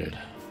hazard?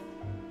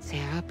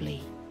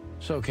 Terribly.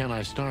 So can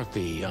I start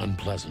the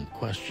unpleasant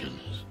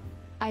questions?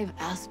 I've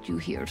asked you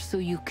here so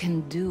you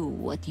can do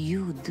what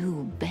you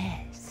do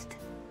best.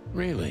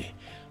 Really?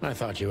 I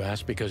thought you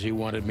asked because you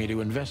wanted me to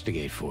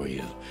investigate for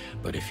you.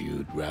 But if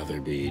you'd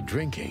rather be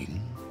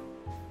drinking...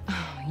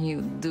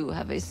 You do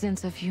have a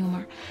sense of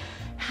humor.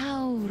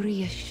 How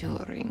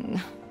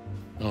reassuring.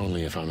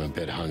 Only if I'm a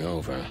bit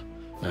hungover.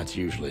 That's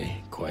usually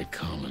quite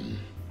common.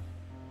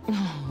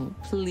 Oh,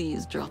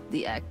 please drop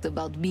the act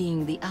about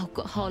being the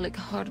alcoholic,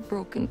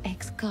 heartbroken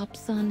ex-cop,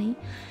 Sonny.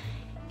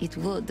 It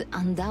would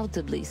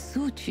undoubtedly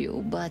suit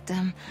you, but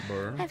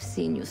I've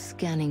seen you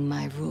scanning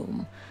my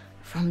room.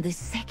 From the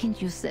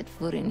second you set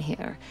foot in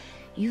here,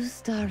 you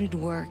started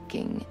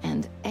working,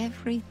 and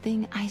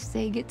everything I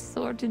say gets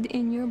sorted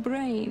in your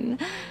brain.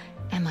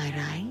 Am I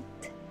right?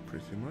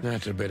 Pretty much.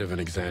 That's a bit of an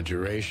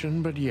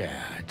exaggeration, but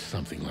yeah, it's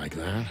something like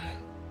that.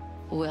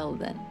 Well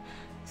then,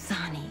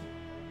 Sonny,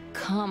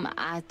 come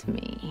at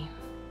me.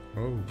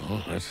 Oh.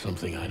 Oh, that's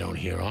something I don't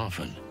hear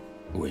often.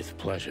 With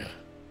pleasure.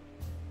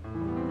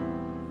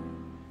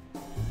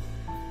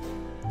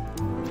 We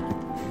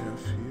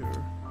have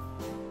here.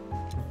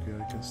 Okay,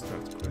 I can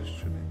start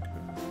questioning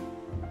her.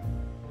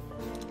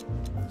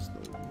 There's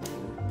no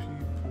more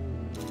people.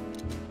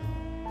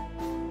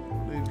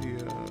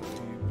 Lydia,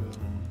 even.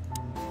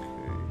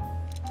 Okay.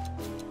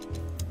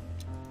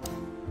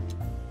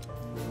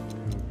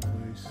 New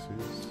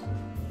places.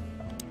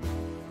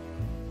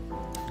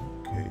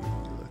 Okay,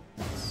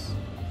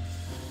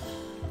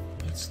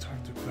 let's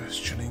start the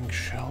questioning,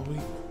 shall we?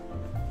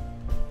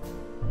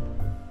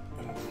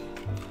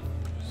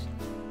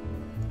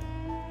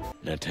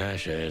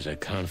 Natasha is a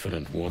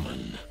confident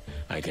woman.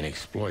 I can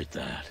exploit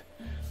that.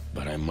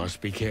 But I must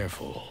be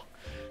careful.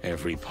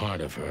 Every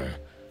part of her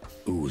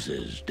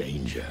oozes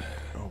danger.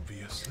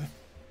 Obviously.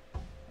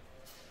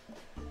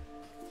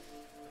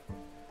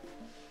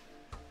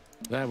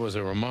 That was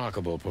a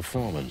remarkable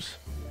performance.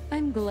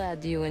 I'm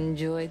glad you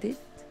enjoyed it.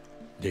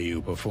 Do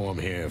you perform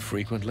here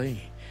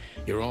frequently?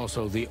 You're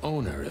also the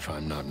owner, if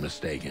I'm not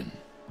mistaken.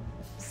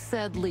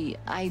 Sadly,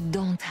 I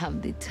don't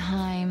have the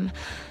time.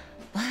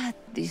 But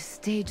the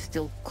stage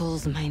still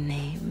calls my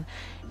name,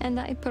 and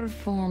I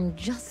perform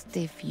just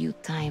a few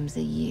times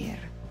a year,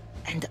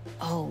 and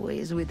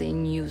always with a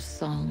new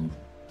song.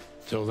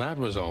 So that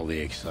was all the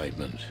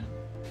excitement.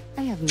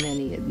 I have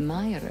many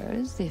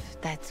admirers,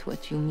 if that's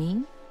what you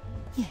mean.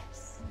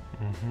 Yes.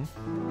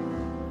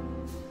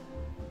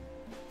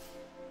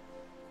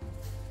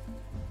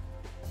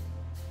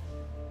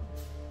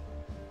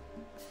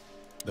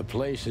 The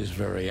place is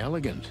very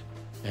elegant,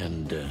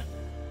 and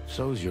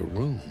so's your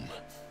room.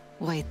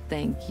 Why,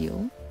 thank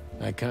you.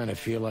 I kind of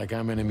feel like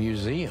I'm in a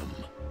museum.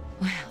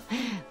 Well,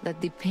 that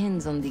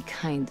depends on the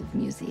kind of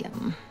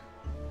museum.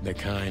 The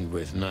kind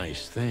with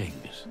nice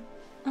things.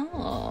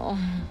 Oh,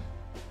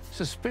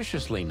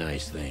 Suspiciously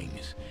nice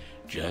things.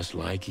 Just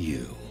like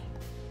you.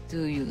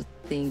 do you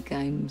think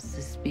I'm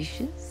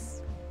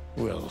suspicious?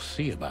 We'll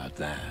see about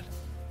that.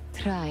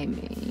 Try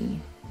me.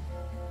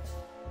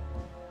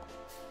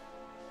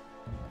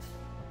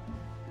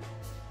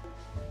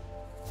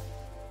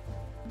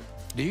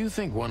 Do you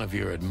think one of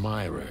your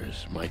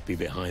admirers might be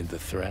behind the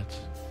threats?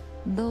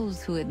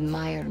 Those who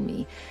admire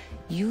me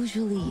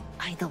usually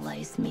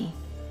idolize me.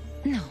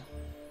 No,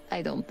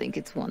 I don't think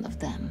it's one of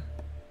them.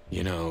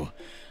 You know,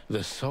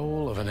 the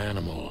soul of an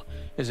animal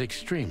is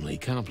extremely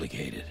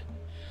complicated.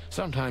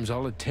 Sometimes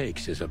all it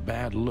takes is a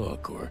bad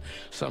look or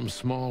some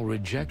small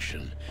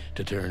rejection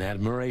to turn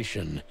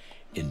admiration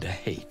into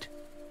hate.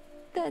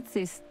 That's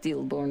a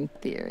stillborn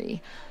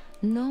theory.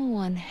 No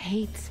one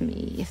hates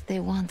me if they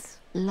once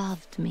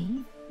loved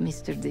me,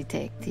 Mr.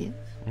 Detective.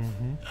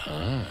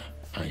 Ah,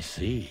 I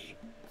see.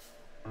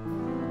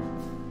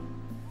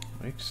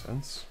 Makes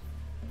sense.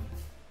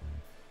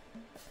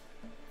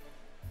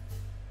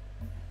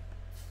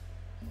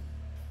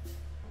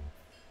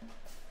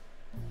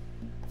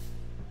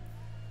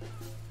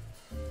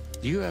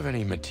 Do you have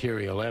any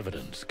material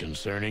evidence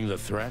concerning the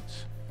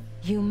threats?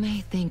 You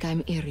may think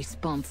I'm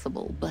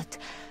irresponsible, but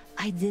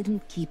I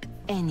didn't keep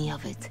any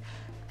of it.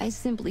 I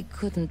simply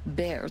couldn't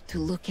bear to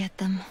look at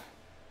them.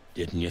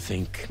 Didn't you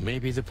think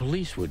maybe the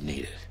police would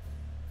need it?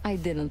 I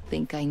didn't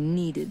think I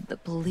needed the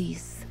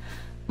police.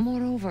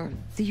 Moreover,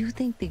 do you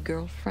think the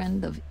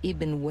girlfriend of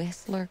Ibn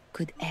Wessler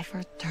could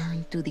ever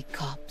turn to the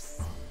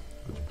cops?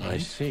 I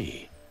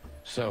see.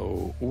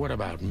 So, what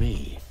about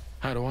me?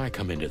 How do I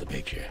come into the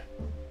picture?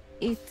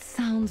 It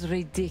sounds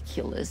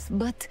ridiculous,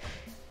 but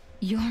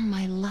you're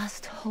my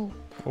last hope.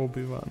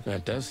 Obi-Wan.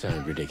 That does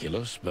sound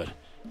ridiculous, but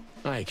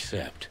I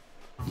accept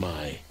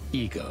my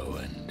ego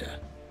and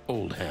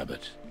old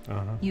habits.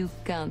 You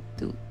can't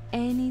do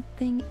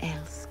anything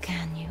else,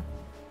 can you?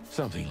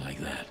 Something like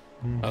that.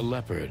 A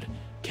leopard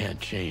can't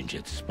change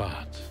its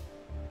spots.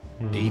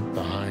 Deep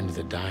behind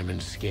the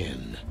diamond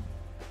skin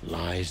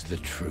lies the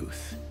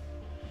truth.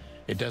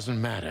 It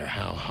doesn't matter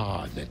how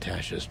hard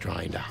Natasha's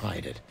trying to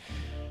hide it.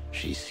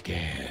 She's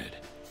scared.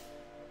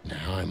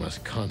 Now I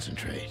must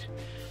concentrate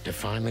to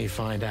finally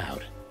find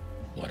out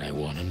what I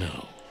want to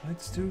know.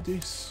 Let's do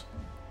this.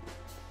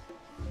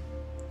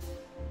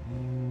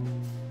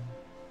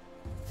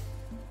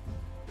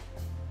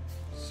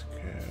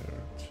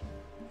 Scared.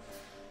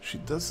 She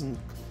doesn't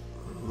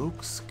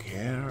look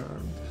scared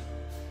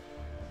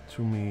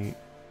to me.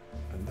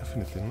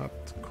 Definitely not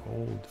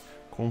cold.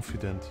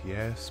 Confident,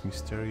 yes.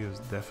 Mysterious,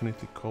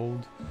 definitely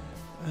cold.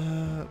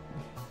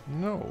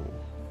 No.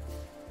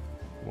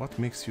 What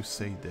makes you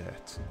say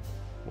that?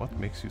 What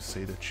makes you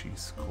say that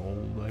she's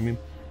cold? I mean,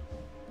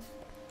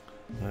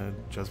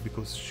 just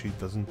because she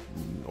doesn't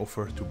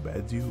offer to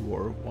bed you,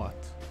 or what?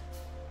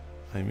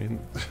 I mean,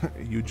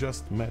 you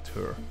just met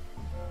her,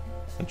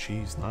 and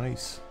she's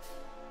nice.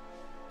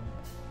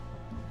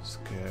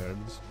 Scared.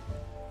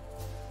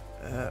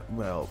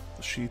 Well,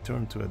 she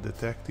turned to a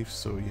detective,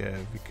 so yeah,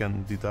 we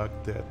can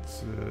deduct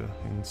that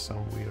in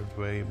some weird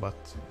way, but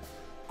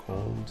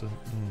cold?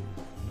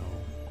 No.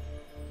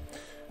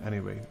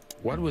 Anyway.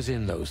 What was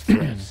in those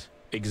threats,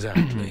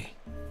 exactly?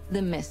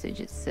 The message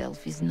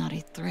itself is not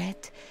a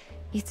threat.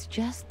 It's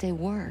just a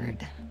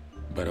word.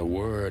 But a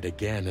word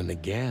again and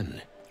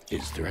again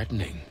is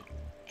threatening.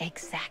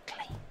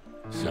 Exactly.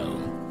 So?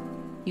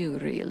 You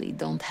really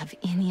don't have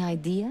any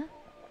idea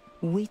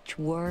which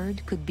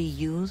word could be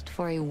used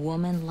for a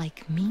woman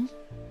like me?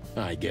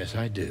 I guess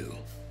I do.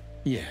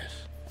 Yes,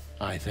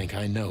 I think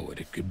I know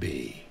what it could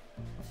be.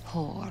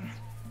 Whore.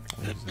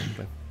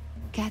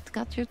 Cat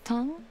got your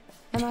tongue?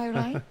 Am I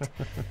right?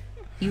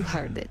 You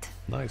heard it.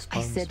 Nice I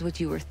puns. said what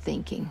you were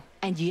thinking.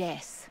 And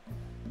yes,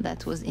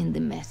 that was in the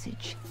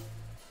message.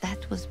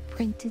 That was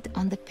printed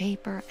on the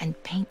paper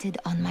and painted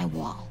on my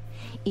wall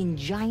in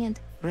giant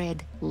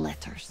red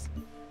letters.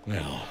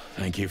 Well,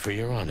 thank you for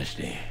your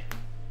honesty.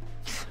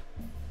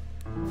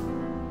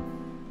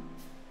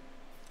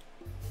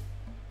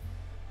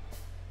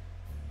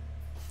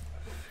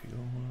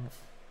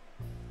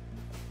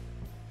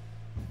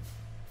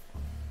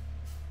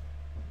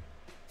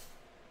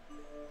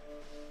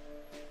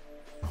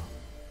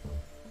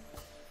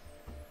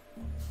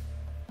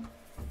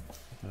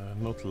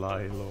 Not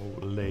lie low,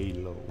 lay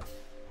low,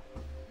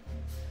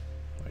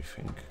 I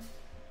think.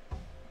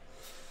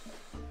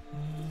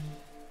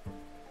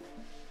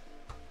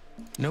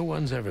 No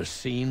one's ever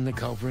seen the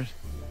culprit?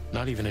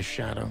 Not even a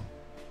shadow?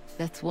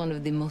 That's one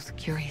of the most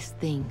curious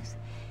things.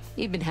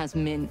 Even has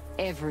men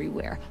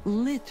everywhere,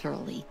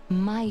 literally,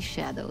 my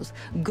shadows,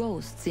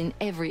 ghosts in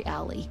every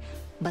alley.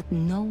 But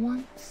no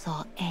one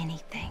saw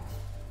anything.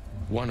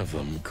 One of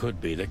them could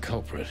be the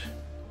culprit.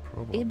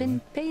 Probably. Ibn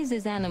pays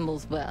his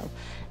animals well,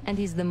 and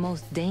he's the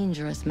most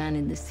dangerous man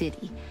in the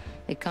city.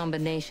 A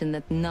combination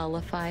that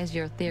nullifies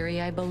your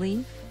theory, I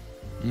believe?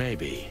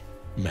 Maybe,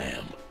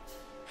 ma'am.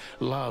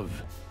 Love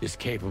is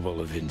capable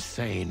of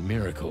insane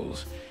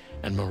miracles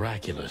and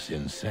miraculous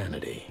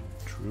insanity.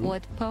 True.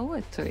 What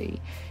poetry.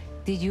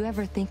 Did you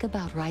ever think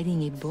about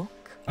writing a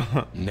book?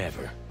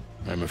 Never.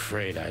 I'm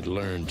afraid I'd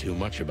learn too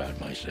much about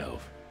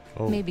myself.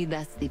 Oh. Maybe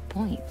that's the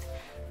point.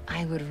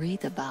 I would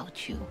read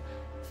about you.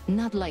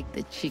 Not like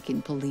the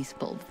chicken police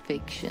Pulp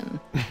Fiction.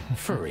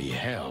 Furry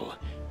hell.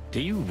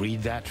 Do you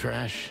read that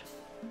trash?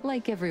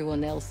 Like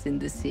everyone else in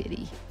the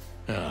city.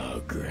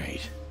 Oh,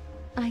 great.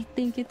 I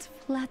think it's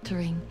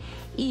flattering,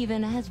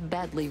 even as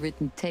badly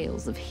written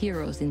tales of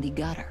heroes in the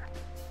gutter.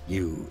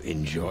 You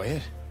enjoy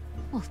it?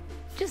 Well,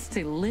 just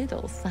a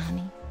little,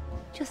 Sonny.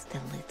 Just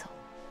a little.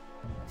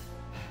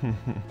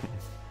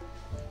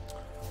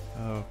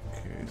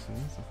 Okay, so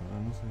that's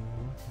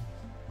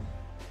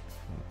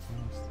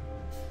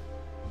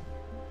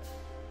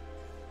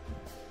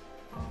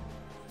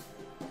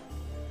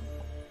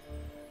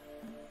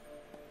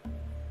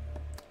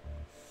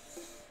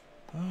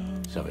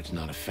So it's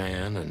not a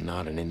fan and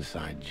not an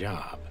inside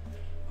job.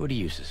 Who do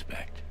you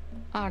suspect?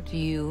 Aren't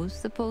you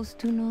supposed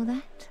to know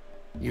that?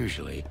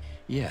 Usually,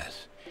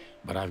 yes.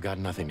 But I've got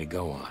nothing to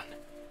go on.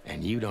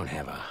 And you don't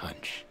have a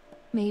hunch.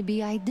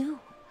 Maybe I do.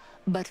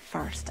 But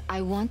first, I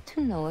want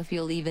to know if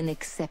you'll even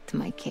accept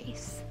my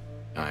case.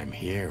 I'm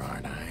here,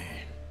 aren't I?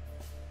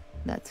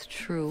 That's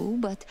true,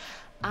 but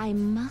I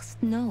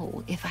must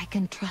know if I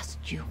can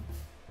trust you.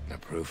 The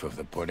proof of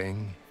the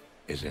pudding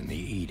is in the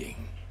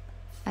eating.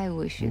 I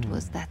wish it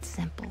was that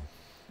simple.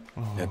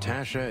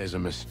 Natasha is a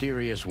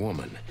mysterious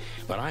woman,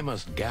 but I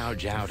must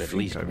gouge out at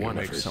least I will one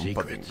of make her some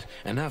secrets. pudding.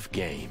 Enough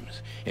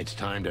games. It's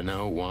time to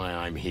know why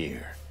I'm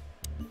here.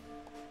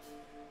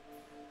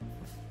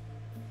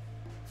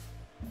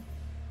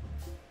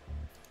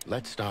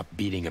 Let's stop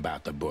beating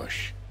about the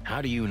bush.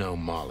 How do you know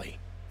Molly?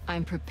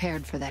 I'm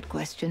prepared for that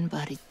question,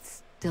 but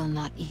it's still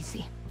not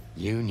easy.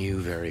 You knew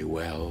very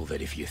well that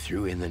if you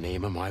threw in the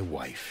name of my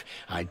wife,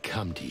 I'd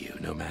come to you,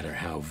 no matter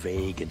how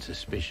vague and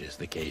suspicious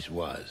the case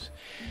was.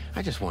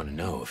 I just want to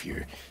know if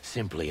you're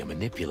simply a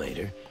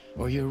manipulator,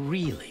 or you're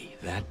really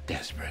that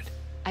desperate.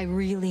 I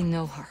really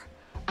know her.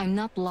 I'm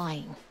not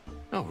lying.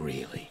 Oh,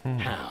 really?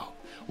 How?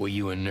 Were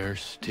you a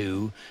nurse,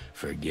 too?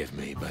 Forgive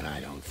me, but I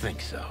don't think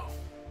so.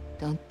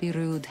 Don't be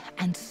rude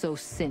and so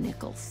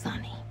cynical,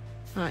 Sonny.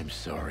 I'm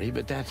sorry,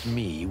 but that's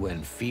me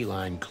when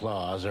feline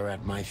claws are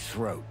at my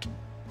throat.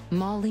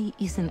 Molly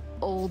is an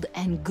old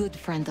and good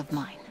friend of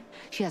mine.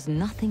 She has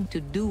nothing to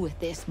do with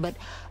this, but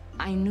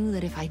I knew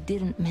that if I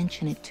didn't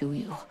mention it to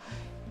you,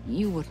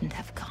 you wouldn't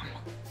have come.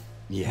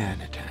 Yeah,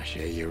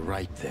 Natasha, you're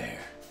right there.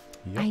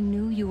 Yep. I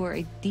knew you were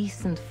a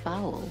decent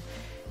fowl,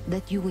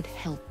 that you would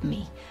help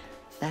me.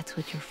 That's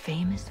what you're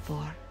famous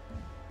for.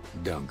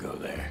 Don't go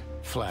there.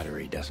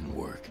 Flattery doesn't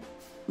work.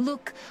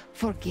 Look,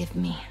 forgive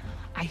me.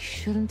 I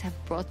shouldn't have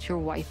brought your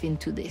wife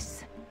into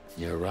this.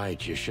 You're right,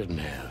 you shouldn't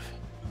have.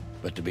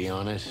 But to be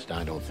honest,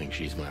 I don't think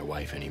she's my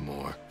wife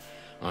anymore.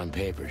 On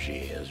paper she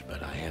is,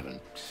 but I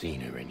haven't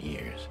seen her in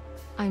years.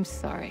 I'm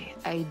sorry,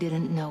 I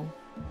didn't know.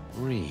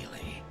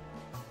 Really?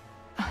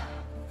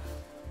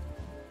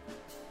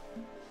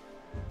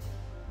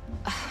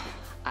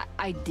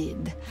 I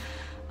did.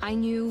 I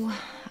knew.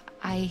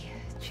 I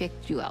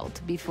checked you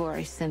out before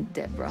I sent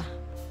Deborah.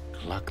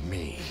 Cluck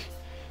me.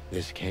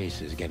 This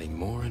case is getting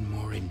more and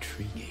more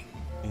intriguing.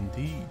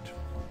 Indeed.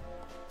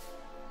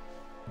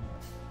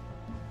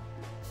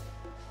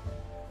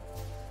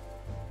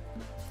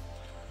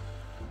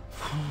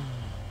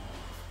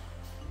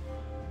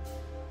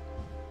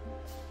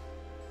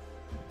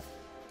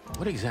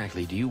 What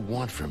exactly do you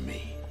want from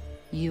me?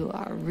 You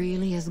are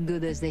really as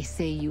good as they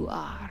say you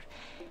are.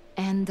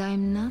 And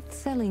I'm not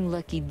selling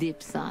lucky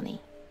dips, Sonny.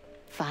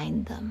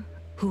 Find them,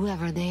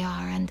 whoever they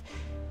are, and...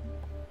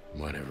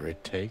 Whatever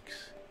it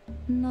takes?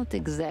 Not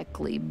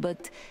exactly,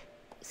 but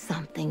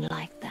something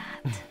like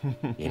that.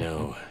 You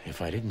know,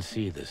 if I didn't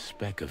see the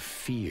speck of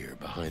fear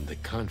behind the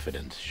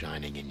confidence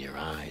shining in your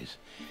eyes,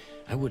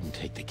 I wouldn't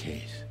take the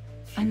case.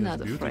 I'm Has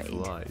not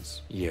beautiful afraid.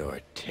 eyes.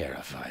 You're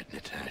terrified,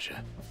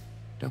 Natasha.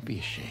 Don't be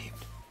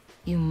ashamed.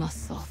 You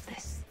must solve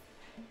this.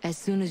 As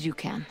soon as you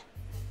can.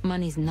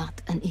 Money's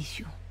not an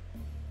issue.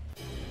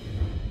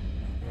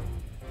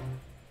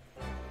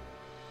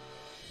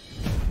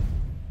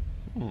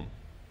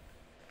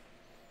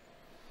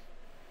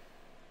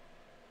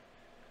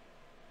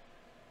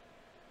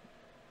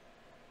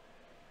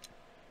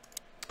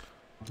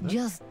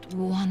 Just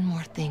one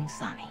more thing,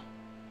 Sonny.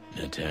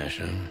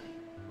 Natasha?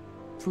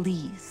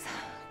 Please,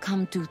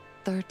 come to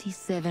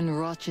 37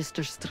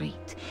 Rochester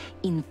Street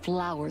in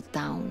Flower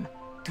Town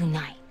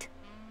tonight.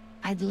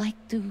 I'd like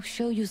to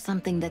show you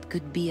something that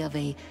could be of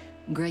a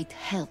great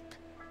help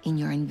in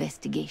your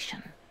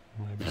investigation.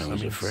 Maybe I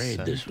was some afraid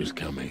this incentive? was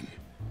coming.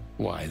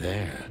 Why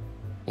there?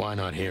 Why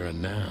not here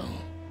and now?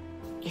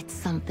 It's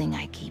something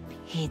I keep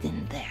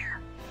hidden there.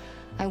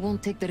 I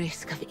won't take the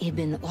risk of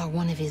Ibn or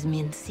one of his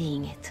men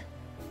seeing it.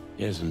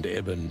 Isn't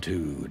Ibn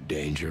too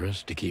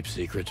dangerous to keep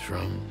secrets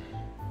from?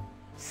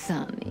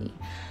 Sonny,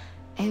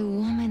 a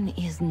woman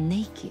is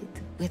naked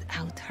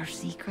without her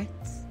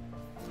secrets.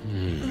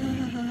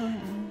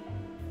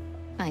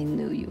 I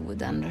knew you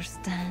would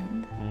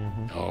understand.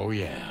 Oh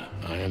yeah,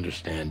 I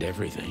understand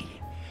everything.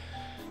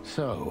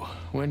 So,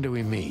 when do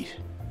we meet?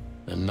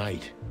 The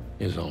night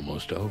is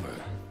almost over.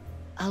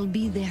 I'll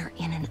be there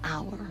in an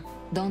hour.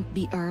 Don't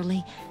be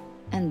early,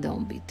 and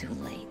don't be too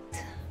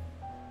late.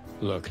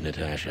 Look,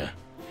 Natasha,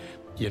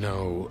 you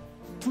know...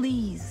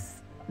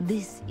 Please,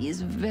 this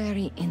is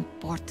very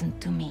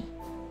important to me.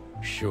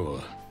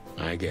 Sure,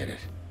 I get it.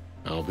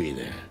 I'll be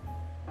there.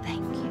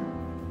 Thank you.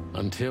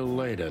 Until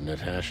later,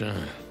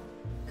 Natasha.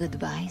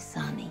 Goodbye,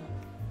 Sonny.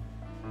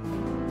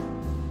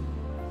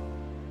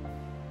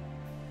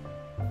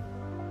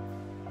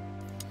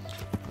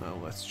 Now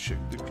let's check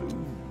the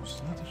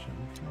clues. Natasha,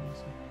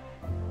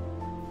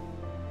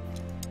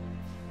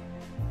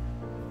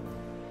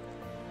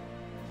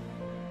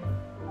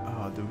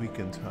 the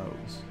weekend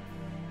house.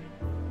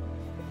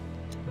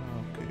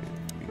 Okay,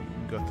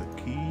 we got a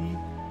key.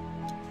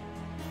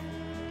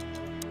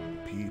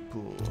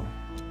 People.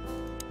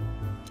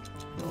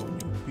 No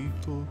new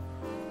people.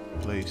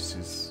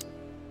 Places.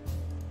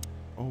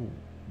 Oh,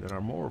 there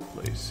are more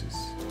places.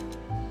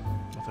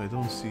 But I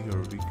don't see her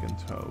weekend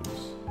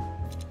house.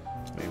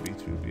 Maybe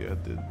it will be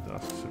added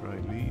after I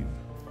leave.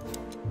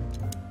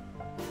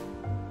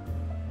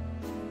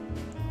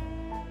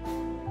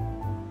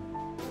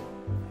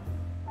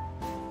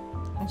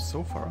 Oh,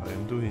 so far I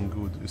am doing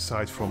good,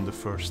 aside from the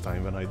first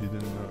time when I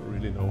didn't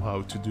really know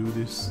how to do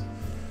this.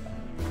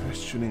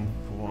 Questioning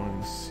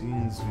points,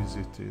 scenes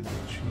visited,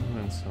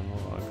 achievements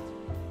unlocked,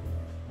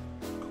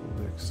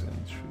 codex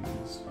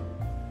entries.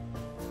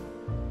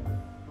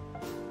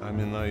 I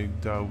mean, I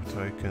doubt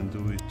I can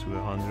do it to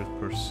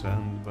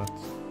 100%, but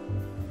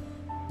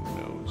who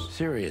knows?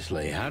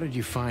 Seriously, how did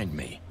you find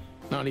me?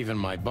 Not even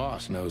my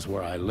boss knows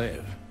where I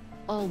live.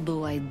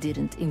 Although I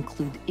didn't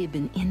include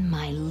Ibn in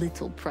my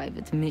little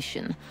private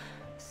mission,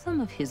 some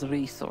of his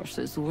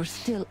resources were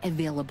still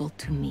available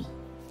to me.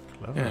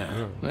 Clever Yeah,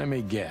 girl. let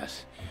me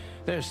guess.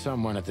 There's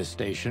someone at the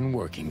station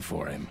working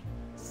for him.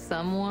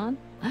 Someone?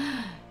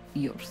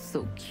 You're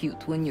so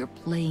cute when you're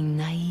playing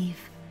naive.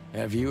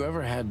 Have you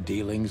ever had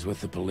dealings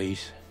with the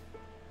police?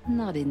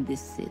 Not in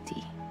this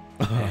city.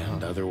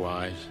 And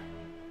otherwise?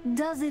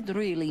 Does it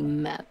really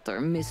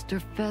matter,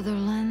 Mr.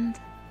 Featherland?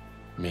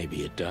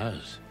 Maybe it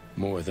does.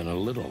 More than a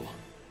little.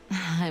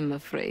 I'm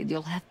afraid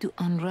you'll have to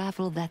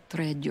unravel that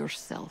thread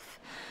yourself.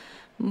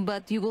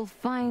 But you will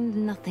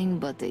find nothing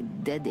but a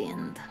dead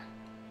end.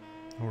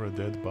 Or a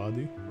dead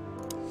body?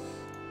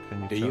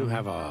 Can Do tell you me?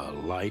 have a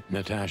light,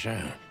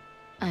 Natasha?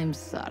 I'm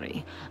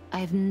sorry.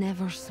 I've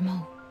never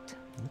smoked.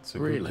 That's a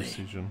good Really?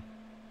 decision.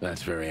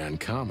 That's very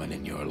uncommon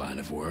in your line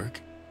of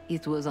work.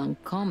 It was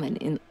uncommon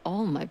in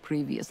all my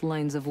previous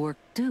lines of work,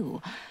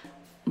 too.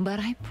 But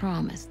I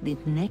promise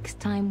that next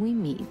time we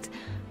meet,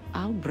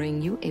 I'll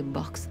bring you a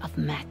box of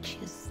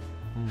matches.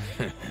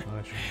 I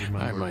should remember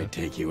I might that.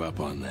 take you up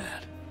on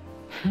that.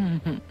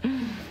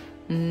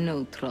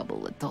 No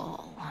trouble at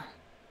all.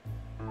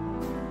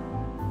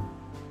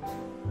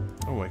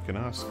 Oh, I can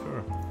ask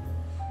her.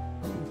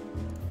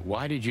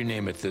 Why did you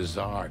name it the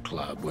Czar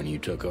Club when you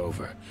took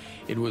over?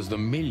 It was the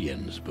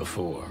Millions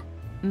before.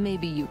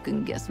 Maybe you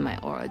can guess my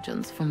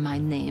origins from my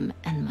name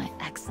and my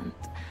accent.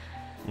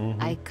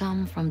 I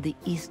come from the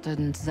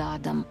eastern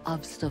Tsardom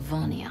of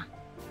Stavonia.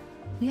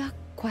 We are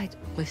quite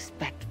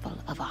respectful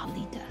of our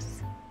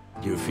leaders.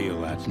 Do you feel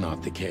that's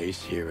not the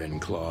case here in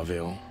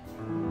Clawville?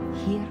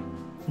 Here?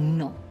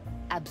 No.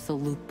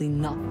 Absolutely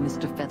not,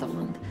 Mr.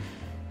 Featherland.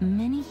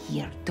 Many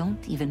here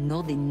don't even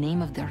know the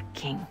name of their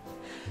king.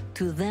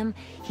 To them,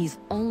 he's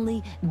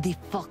only the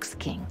Fox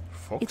King.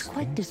 Fox It's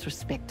quite King?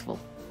 disrespectful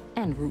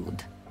and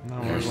rude.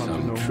 Now There's I want to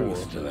some know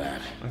truth more. to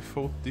that. I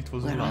thought it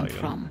was a Where lion. I'm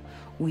from,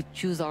 we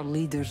choose our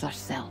leaders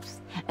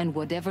ourselves. And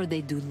whatever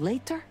they do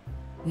later,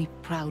 we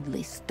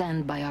proudly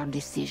stand by our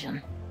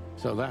decision.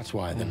 So that's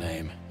why the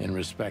name, in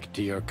respect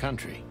to your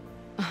country.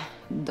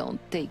 Don't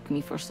take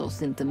me for so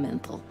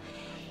sentimental.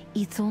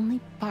 It's only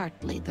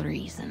partly the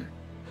reason.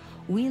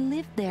 We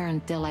lived there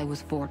until I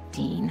was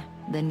 14.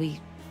 Then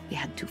we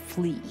had to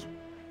flee.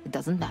 It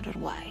doesn't matter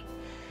why.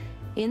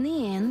 In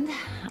the end,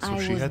 So I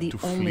she was had the to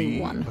only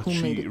flee, one but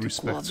who made she it to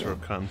respects her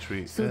Clawville.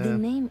 country. So the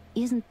name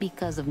isn't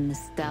because of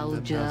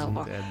nostalgia doesn't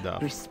or add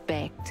up.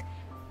 respect.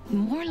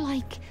 More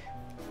like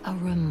a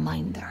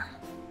reminder.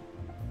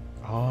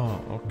 Ah,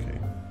 okay.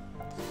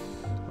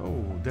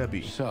 Oh,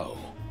 Debbie. So,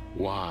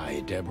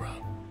 why Deborah?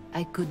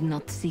 I could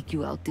not seek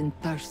you out in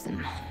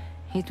person.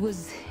 It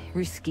was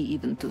risky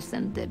even to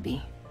send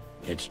Debbie.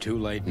 It's too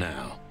late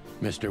now.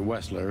 Mr.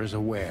 Wessler is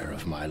aware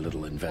of my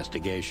little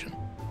investigation.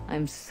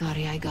 I'm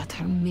sorry I got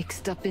her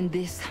mixed up in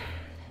this.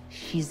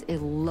 She's a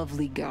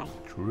lovely girl.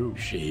 True.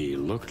 She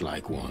looked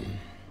like one.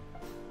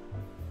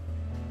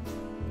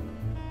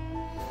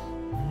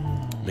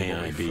 May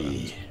I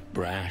be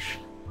brash?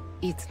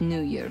 It's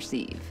New Year's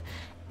Eve.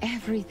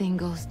 Everything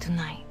goes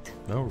tonight.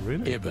 No,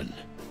 really? Ibn,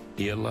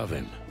 do you love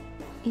him?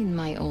 In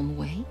my own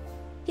way?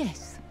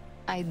 Yes,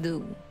 I do.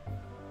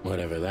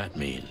 Whatever that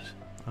means.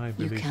 I You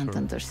believe can't her for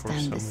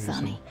understand some this, reason.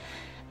 Sonny.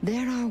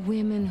 There are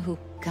women who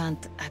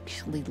can't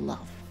actually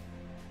love.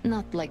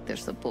 Not like they're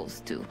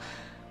supposed to.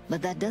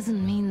 But that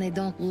doesn't mean they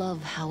don't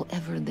love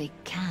however they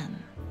can.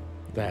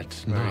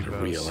 That's Very not a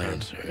well real said.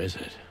 answer, is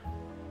it?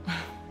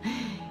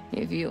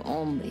 If you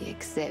only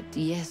accept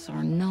yes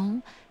or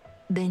no,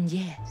 then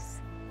yes,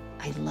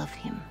 I love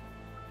him.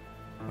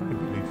 I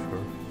believe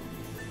her.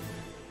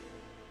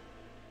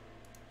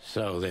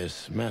 So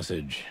this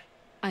message,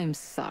 I'm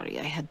sorry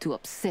I had to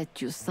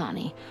upset you,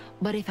 Sonny.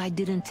 But if I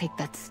didn't take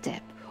that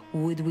step,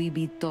 would we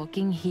be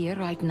talking here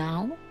right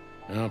now?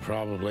 well,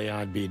 probably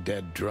I'd be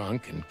dead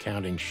drunk and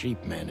counting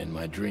sheepmen in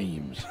my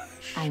dreams.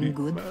 I'm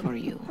good for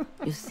you,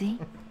 you see?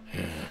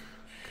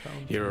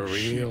 You're a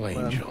real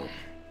Sheepman. angel.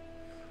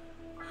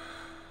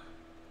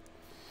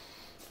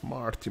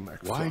 Marty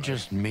McFly. Why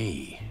just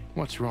me?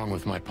 What's wrong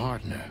with my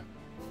partner?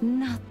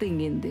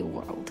 Nothing in the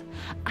world.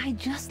 I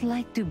just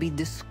like to be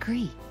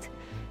discreet.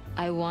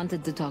 I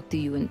wanted to talk to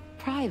you in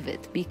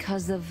private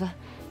because of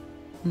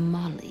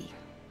Molly.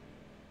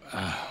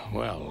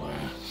 Well,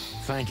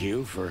 thank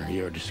you for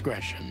your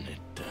discretion.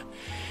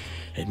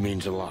 It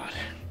means a lot.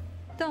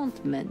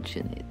 Don't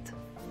mention it.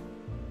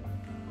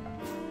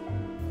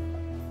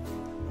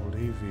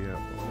 Olivia.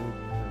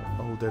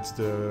 Oh, that's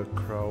the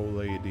crow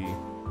lady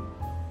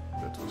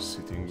that was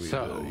sitting with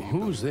So,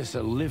 who's this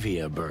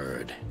Olivia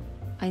bird?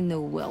 I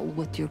know well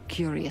what you're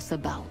curious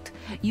about.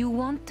 You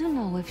want to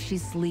know if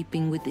she's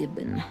sleeping with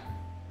Ibn.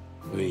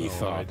 The I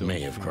thought don't may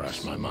have think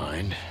crossed so. my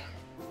mind.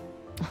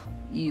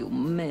 You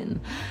men.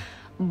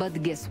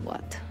 But guess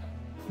what?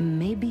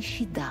 Maybe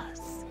she does.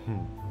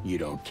 You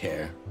don't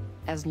care?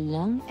 As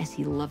long as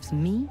he loves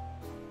me,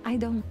 I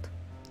don't.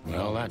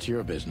 Well, that's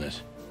your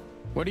business.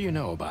 What do you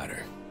know about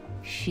her?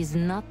 She's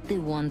not the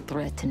one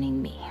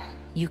threatening me.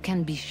 You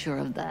can be sure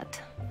of that.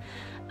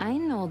 I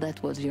know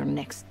that was your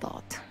next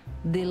thought.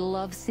 The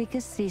lovesick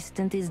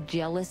assistant is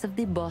jealous of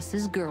the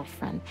boss's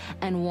girlfriend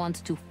and wants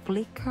to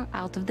flick her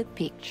out of the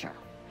picture.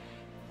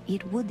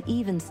 It would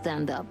even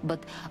stand up,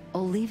 but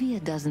Olivia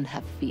doesn't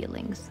have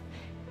feelings.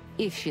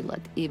 If she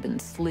let Ibn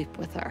sleep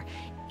with her,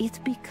 it's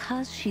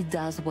because she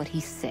does what he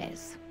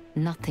says,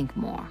 nothing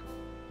more.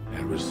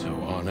 That was so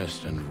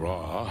honest and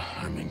raw,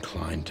 I'm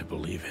inclined to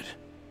believe it.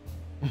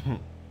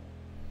 Okay.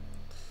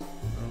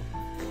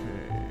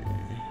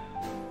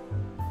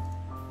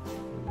 Do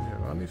we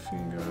have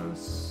anything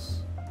else?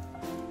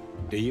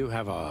 Do you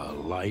have a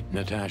light,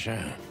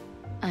 Natasha?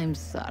 I'm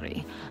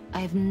sorry,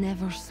 I've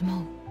never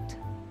smoked.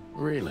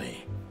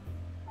 Really?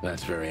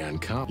 That's very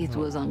uncommon. It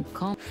was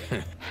uncommon.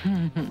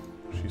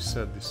 She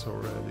said this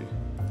already.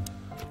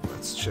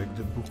 Let's check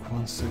the book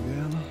once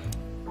again.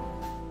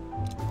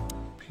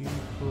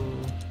 People.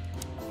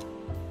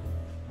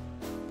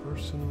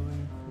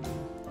 Personally.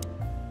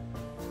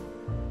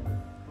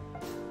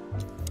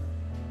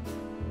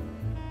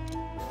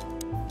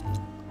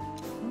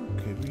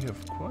 Okay, we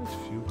have quite a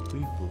few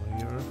people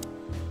here.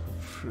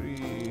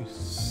 3,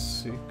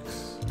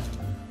 6,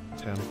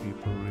 10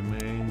 people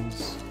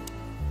remains.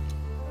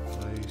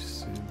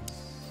 Places.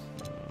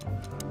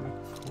 Family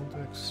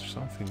codex.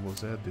 Something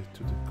was added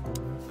to the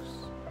codex.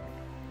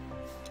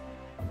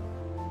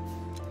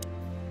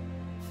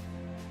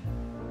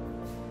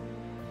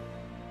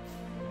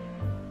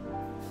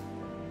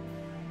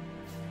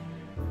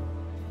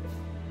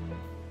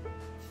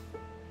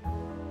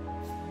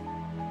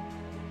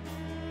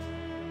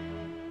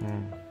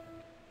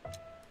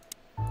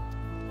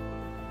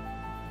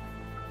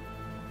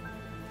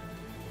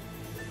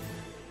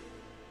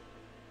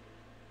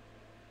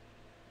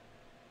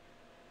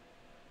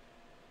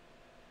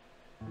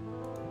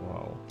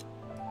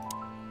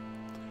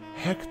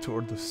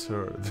 Hector the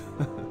Third.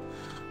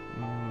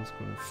 It's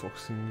going to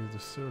Foxing is the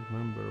third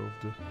member of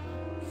the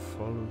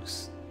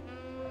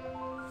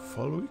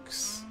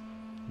Folwix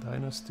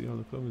dynasty of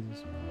the club.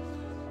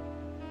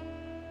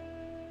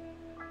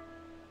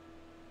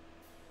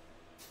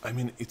 I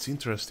mean, it's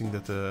interesting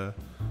that the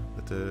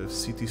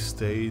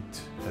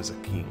city-state has a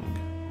king.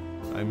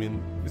 I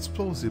mean, it's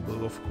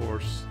plausible, of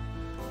course,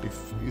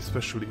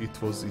 especially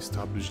it was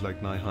established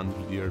like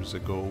 900 years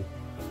ago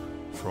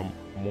from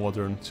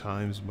modern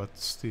times, but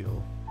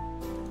still.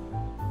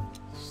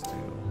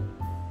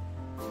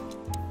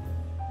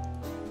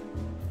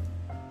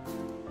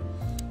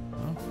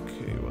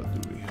 Okay, what do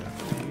we have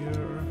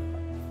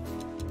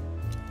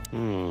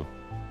here?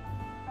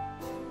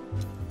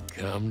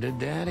 Come to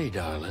daddy,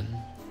 darling.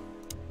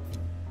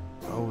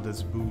 Oh,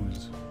 that's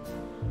booze.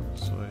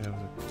 So I have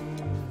the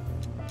key.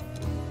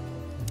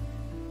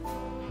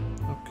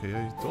 Okay,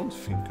 I don't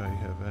think I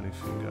have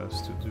anything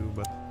else to do,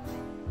 but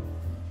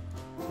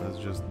let's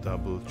just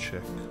double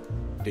check.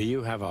 Do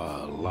you have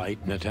a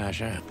light,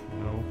 Natasha?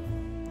 No.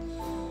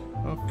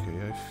 Okay,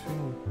 I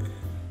think...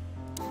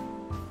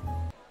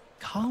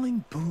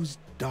 Calling booze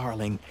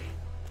darling,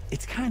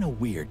 it's kind of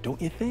weird,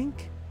 don't you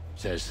think?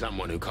 Says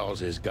someone who calls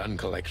his gun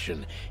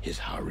collection his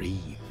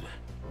harem.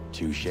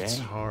 Touche. It's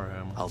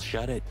harem. I'll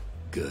shut it.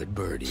 Good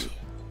birdie.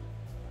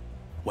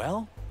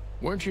 Well?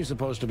 Weren't you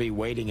supposed to be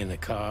waiting in the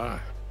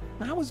car?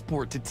 I was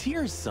bored to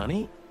tears,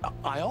 Sonny.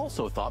 I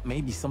also thought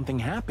maybe something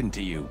happened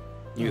to you.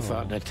 You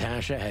thought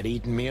Natasha had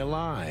eaten me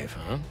alive,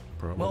 huh?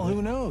 Probably. Well,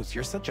 who knows?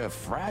 You're such a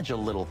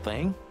fragile little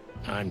thing.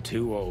 I'm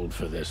too old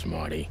for this,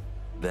 Marty.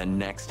 Then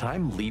next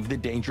time, leave the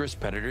dangerous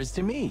predators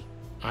to me.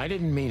 I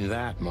didn't mean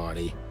that,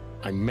 Marty.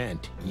 I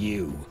meant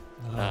you.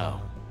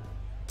 Oh.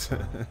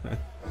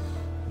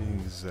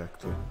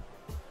 Exactly.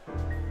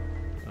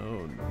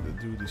 Oh, the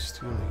dude is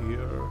still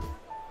here.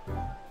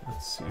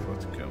 Let's see,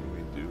 what can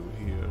we do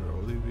here?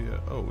 Olivia...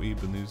 Oh,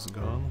 Eben is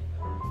gone.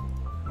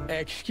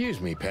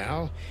 Excuse me,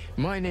 pal.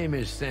 My name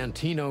is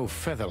Santino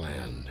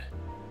Featherland.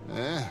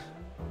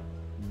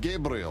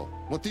 Gabriel,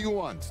 what do you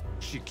want?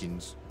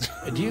 Chickens.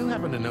 Do you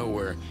happen to know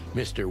where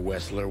Mr.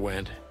 Wessler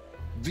went?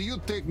 Do you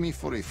take me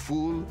for a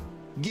fool?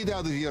 Get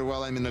out of here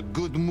while I'm in a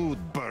good mood,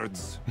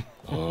 birds.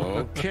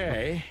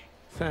 Okay.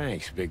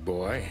 Thanks, big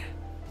boy.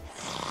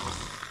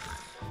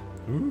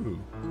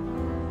 Ooh.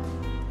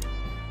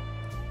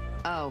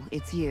 Oh,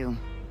 it's you.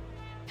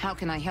 How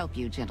can I help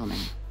you, gentlemen?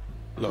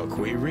 Look,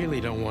 we really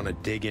don't want to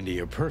dig into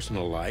your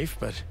personal life,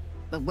 but...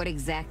 But what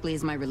exactly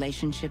is my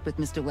relationship with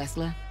Mr.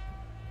 Wessler?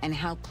 And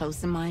how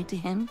close am I to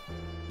him?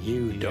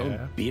 You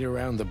don't beat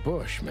around the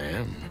bush,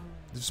 ma'am.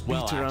 Just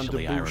Well, beat around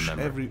actually, the I bush.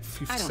 remember. Every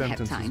fifth I don't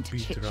sentence have time is to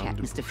beat chit-chat, around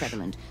the Mr. bush.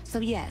 Featherland. So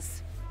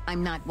yes,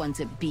 I'm not one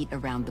to beat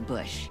around the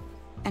bush.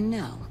 And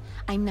no,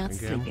 I'm not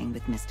Again? sleeping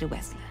with Mr.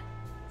 Wessler.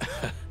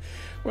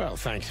 Well,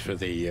 thanks for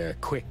the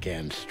quick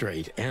and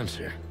straight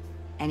answer.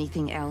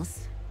 Anything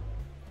else?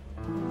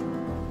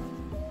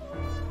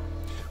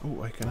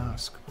 Oh, I can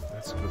ask.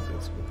 That's good,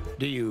 that's good.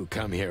 Do you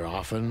come here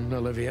often,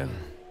 Olivia?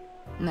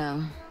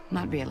 No,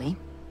 not really.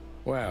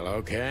 Well,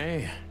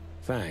 okay.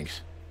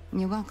 Thanks.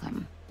 You're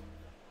welcome.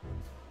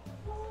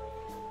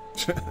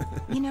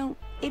 You know,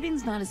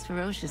 Ibn's not as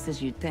ferocious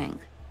as you'd think.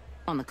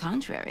 On the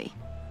contrary,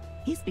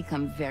 he's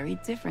become very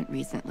different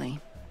recently.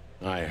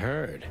 I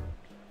heard.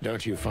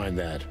 Don't you find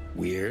that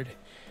weird?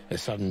 A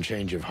sudden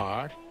change of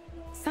heart?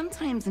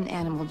 Sometimes an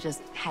animal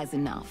just has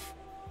enough.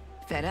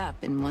 Fed up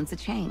and wants a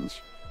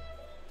change.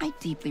 I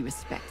deeply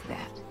respect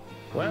that.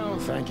 Well,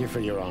 thank you for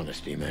your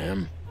honesty,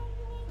 ma'am.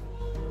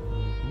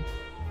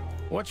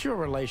 What's your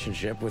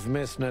relationship with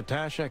Miss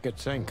Natasha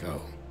Katsenko?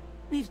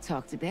 We've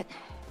talked a bit,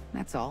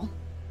 that's all.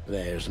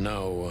 There's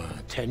no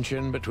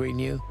tension between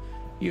you?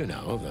 You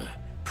know, the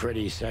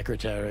pretty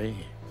secretary.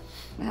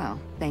 Well,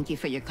 thank you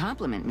for your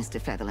compliment, Mr.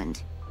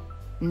 Featherland.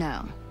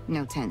 No,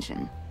 no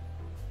tension.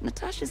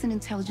 Natasha's an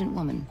intelligent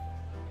woman.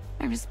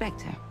 I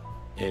respect her.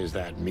 Is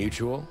that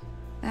mutual?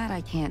 That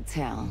I can't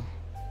tell.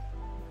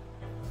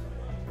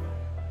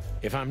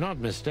 If I'm not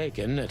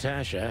mistaken,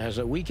 Natasha has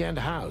a weekend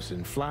house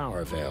in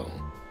Flowerville.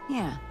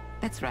 Yeah,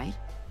 that's right.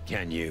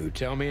 Can you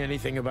tell me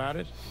anything about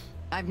it?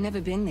 I've never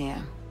been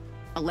there.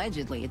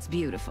 Allegedly, it's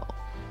beautiful.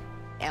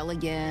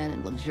 Elegant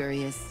and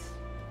luxurious.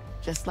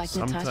 Just like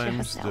Natasha Sometimes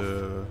herself.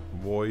 the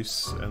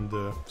voice and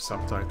the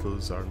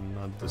subtitles are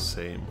not the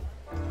same.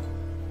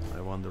 I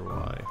wonder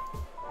why.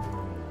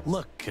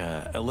 Look,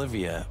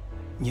 Olivia,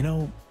 you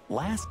know,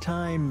 last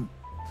time...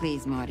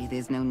 Please, Marty,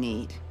 there's no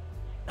need.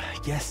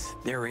 Yes,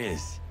 there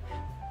is.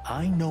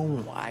 I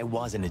know I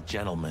wasn't a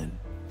gentleman,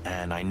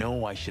 and I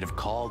know I should have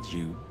called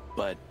you,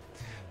 but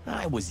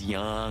I was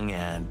young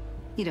and...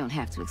 You don't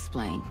have to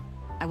explain.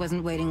 I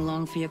wasn't waiting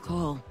long for your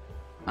call.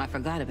 I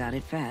forgot about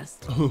it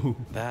fast. Oh,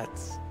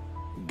 That's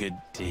good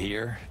to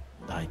hear,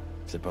 I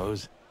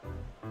suppose.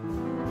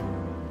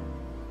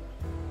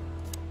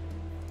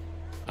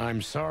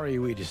 I'm sorry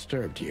we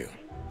disturbed you.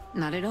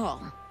 Not at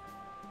all.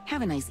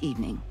 Have a nice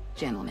evening,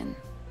 gentlemen.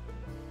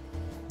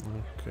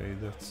 okay,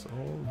 that's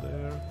all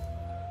there.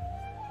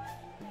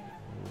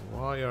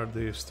 Why are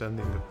they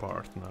standing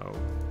apart now?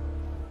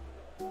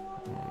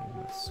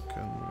 Let's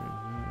scan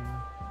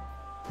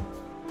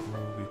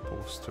movie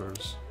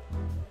posters.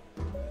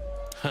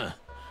 Huh.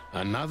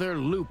 Another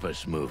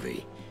Lupus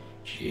movie.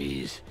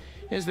 Jeez.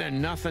 Is there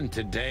nothing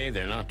today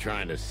they're not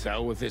trying to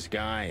sell with this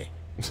guy?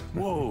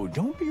 Whoa,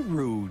 don't be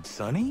rude,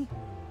 Sonny.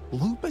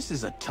 Lupus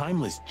is a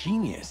timeless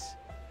genius.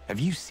 Have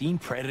you seen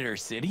Predator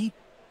City?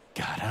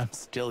 God, I'm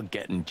still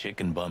getting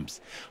chicken bumps.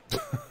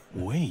 But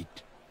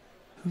wait,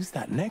 who's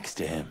that next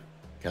to him?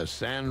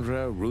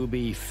 Cassandra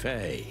Ruby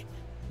Faye.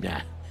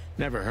 Nah,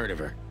 never heard of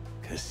her.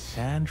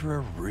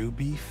 Cassandra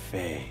Ruby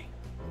Faye.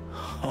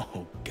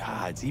 Oh,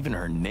 gods, even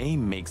her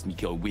name makes me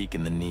go weak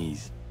in the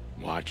knees.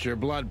 Watch your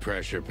blood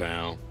pressure,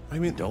 pal. I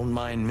mean, Don't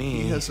mind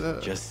me. he has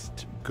a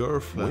Just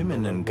girlfriend.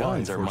 women or a and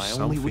guns wife are or my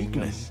only something,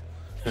 weakness.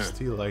 and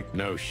Still, like,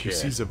 No he shit.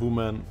 sees a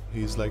woman,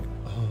 he's like,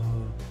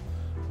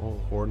 all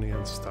horny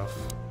and stuff.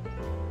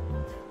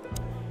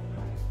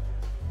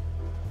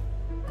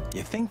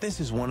 You think this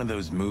is one of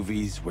those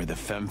movies where the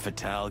femme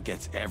fatale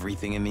gets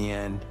everything in the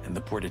end and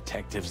the poor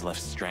detective's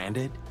left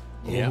stranded?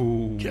 Yep,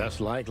 Ooh.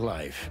 just like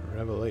life.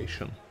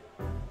 Revelation.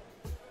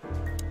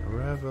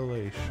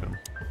 Revelation.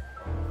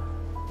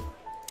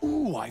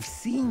 Ooh, I've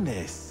seen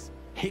this.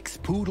 Hicks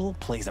Poodle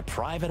plays a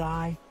private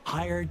eye,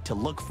 hired to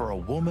look for a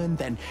woman,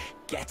 then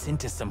gets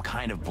into some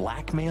kind of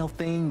blackmail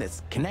thing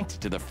that's connected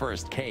to the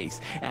first case,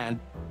 and...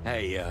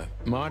 Hey,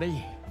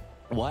 Marty?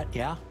 What,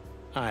 yeah?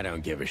 I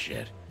don't give a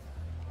shit.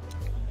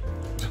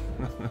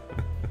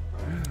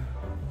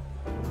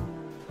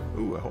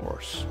 Ooh, a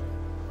horse.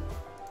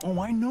 Oh,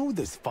 I know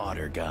this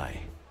fodder guy.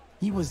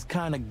 He was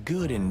kinda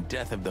good in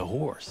Death of the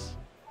Horse.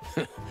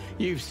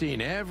 You've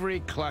seen every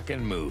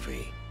clucking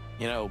movie.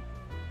 You know,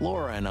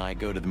 Laura and I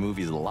go to the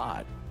movies a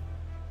lot.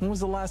 When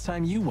was the last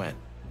time you went?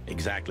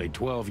 Exactly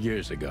 12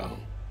 years ago.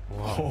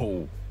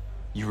 Oh,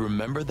 you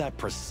remember that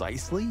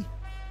precisely?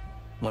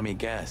 Let me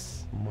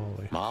guess.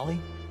 Molly. Molly?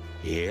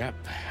 Yep,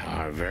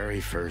 our very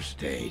first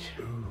date.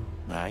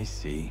 I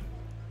see.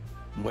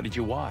 What did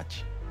you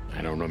watch?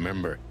 I don't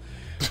remember.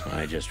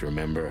 I just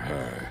remember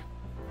her.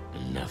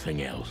 And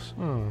nothing else.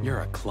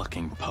 You're a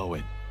clucking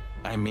poet.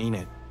 I mean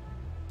it.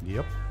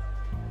 Yep.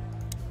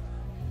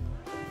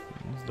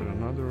 Is there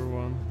another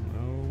one?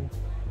 No.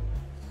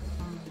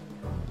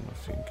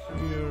 Nothing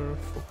here.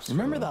 Fox.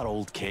 Remember that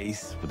old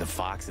case with the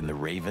fox and the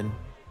raven?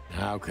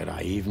 How could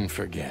I even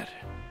forget?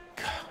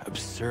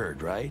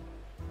 Absurd, right?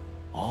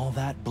 All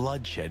that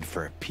bloodshed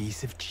for a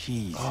piece of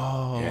cheese.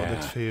 Oh, Yeah.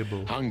 that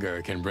fable.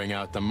 Hunger can bring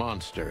out the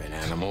monster in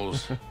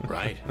animals,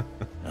 right?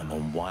 And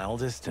the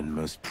wildest and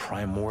most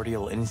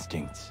primordial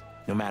instincts,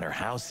 no matter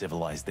how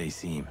civilized they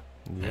seem.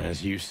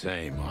 As you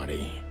say,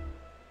 Marty.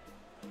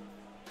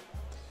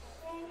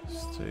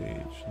 Stage.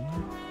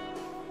 No.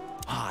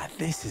 Ah,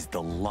 this is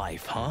the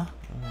life, huh?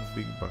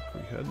 Big Buck,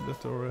 we had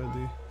that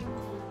already.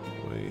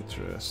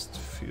 Waitress,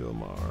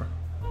 Filmar.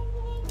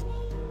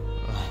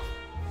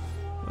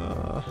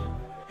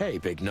 Hey,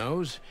 Big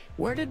Nose,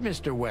 where did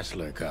Mr.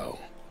 Wessler go?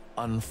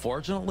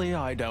 Unfortunately,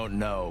 I don't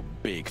know,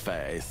 big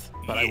face.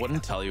 But I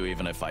wouldn't tell you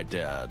even if I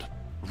did.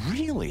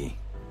 Really?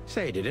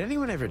 Say, did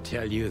anyone ever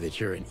tell you that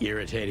you're an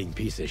irritating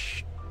piece of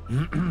sh...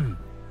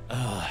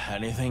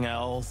 Anything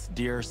else,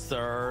 dear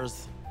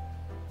sirs?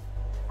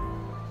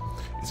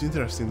 It's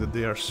interesting that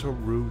they are so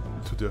rude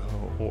to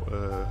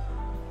the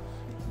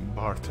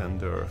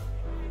bartender.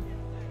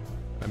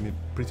 I mean,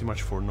 pretty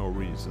much for no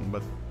reason,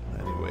 but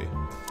anyway,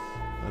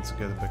 let's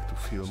get back to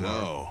Filmar.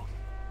 So,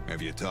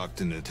 have you talked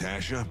to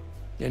Natasha?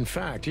 In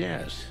fact,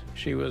 yes.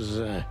 She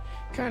was,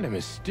 kind of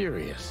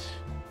mysterious.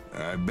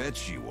 I bet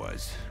she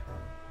was.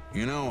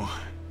 You know,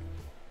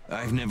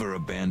 I've never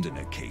abandoned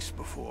a case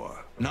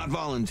before. Not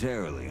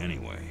voluntarily,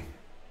 anyway.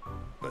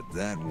 But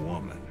that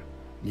woman...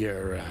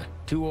 You're,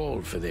 too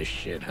old for this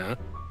shit, huh?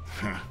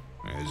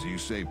 As you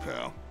say,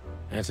 pal.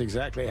 That's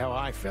exactly how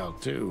I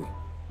felt, too.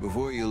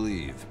 Before you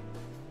leave,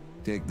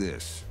 take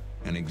this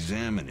and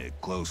examine it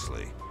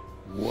closely.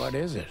 What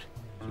is it?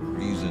 The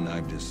reason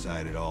I've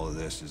decided all of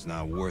this is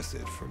not worth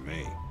it for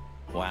me.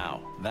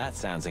 Wow, that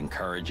sounds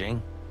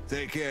encouraging.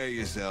 Take care of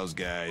yourselves,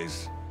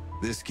 guys.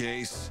 This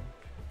case,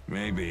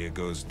 maybe it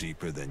goes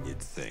deeper than you'd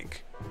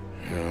think.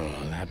 Oh,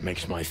 that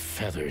makes my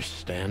feathers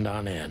stand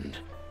on end.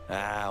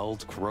 Ah,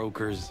 old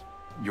croakers.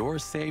 You're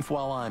safe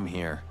while I'm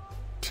here.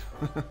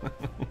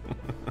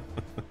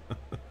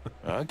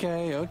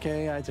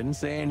 Okay, I didn't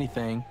say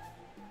anything.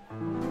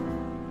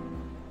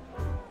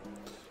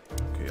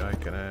 Okay, I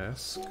can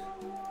ask.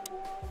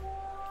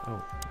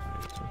 Oh,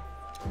 wait.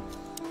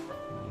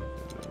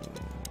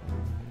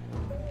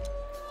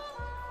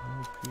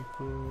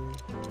 People.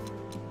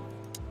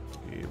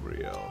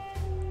 Gabriel.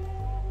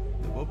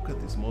 The Bobcat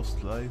is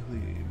most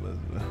likely a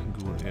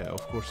goon. Yeah,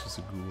 of course it's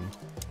a goon.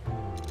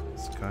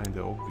 It's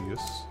kinda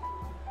obvious.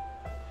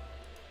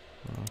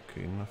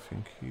 Okay,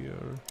 nothing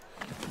here.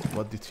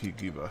 What did he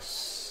give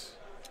us?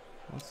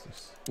 What's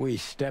this? We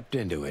stepped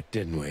into it,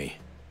 didn't we?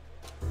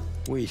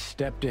 We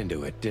stepped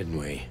into it, didn't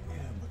we?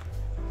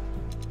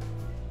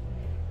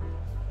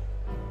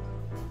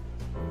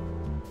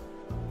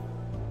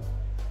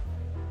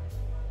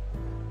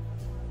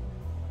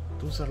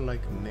 Those are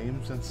like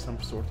names and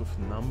some sort of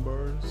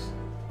numbers.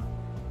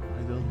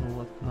 I don't know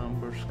what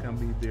numbers can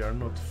be. They are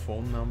not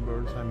phone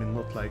numbers. I mean,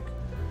 not like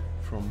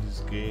from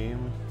this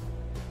game.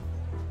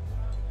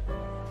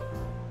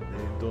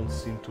 They don't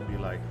seem to be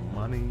like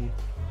money.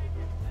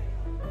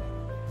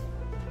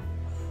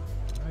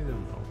 I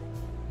don't know.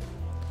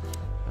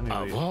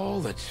 Anyway. Of all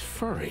that's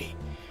furry,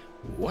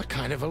 what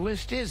kind of a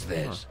list is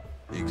this?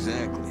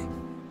 Exactly.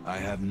 I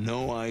have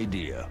no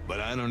idea, but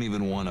I don't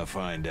even want to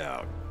find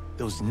out.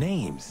 Those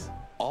names,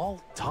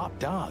 all top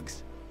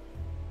dogs.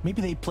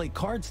 Maybe they play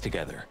cards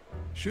together.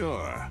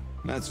 Sure,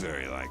 that's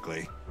very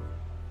likely.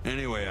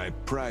 Anyway, I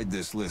pried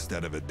this list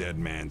out of a dead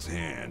man's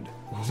hand.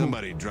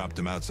 Somebody dropped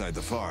him outside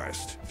the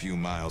forest, a few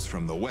miles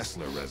from the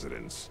Wessler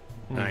residence.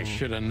 I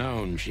should have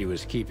known she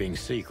was keeping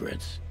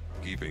secrets.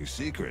 Keeping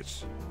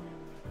secrets?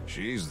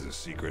 She's the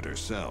secret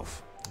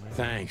herself.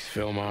 Thanks,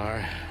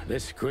 Filmar.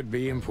 This could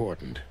be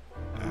important.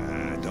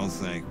 Don't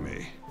thank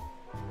me.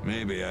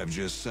 Maybe I've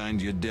just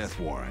signed your death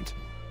warrant.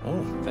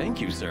 Oh,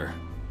 thank you, sir.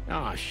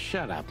 Oh,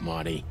 shut up,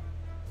 Marty.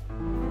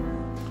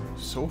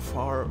 So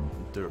far,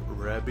 the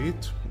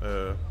rabbit,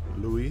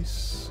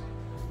 Luis,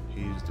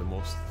 he's the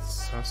most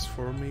sus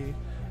for me.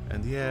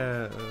 And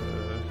yeah,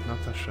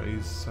 Natasha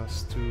is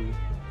sus too.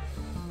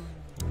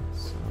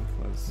 So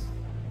it was...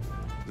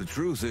 The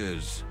truth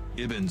is,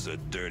 Ibn's a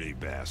dirty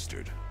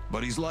bastard,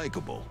 but he's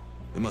likable.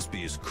 It must be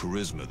his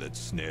charisma that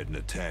snared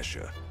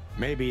Natasha.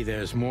 Maybe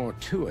there's more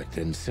to it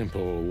than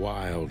simple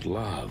wild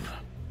love.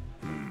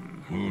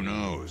 Who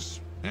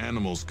knows?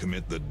 Animals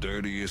commit the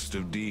dirtiest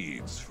of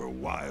deeds for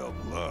wild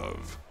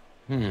love.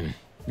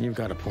 You've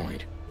got a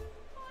point.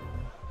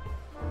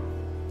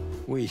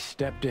 We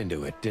stepped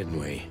into it, didn't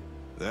we?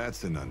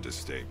 That's an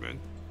understatement.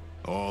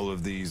 All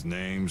of these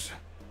names?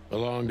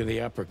 Belong to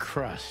the upper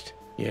crust.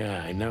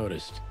 Yeah, I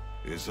noticed.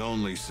 It's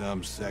only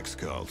some sex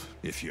cult,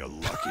 if you're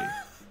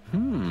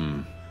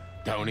lucky.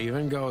 Don't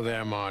even go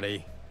there,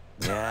 Marty.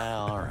 Yeah,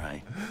 all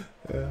right.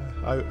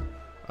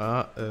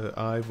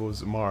 I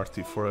was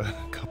Marty for a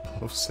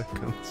couple of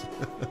seconds.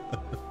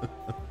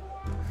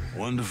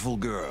 Wonderful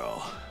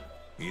girl.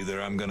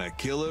 Either I'm gonna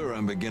kill her or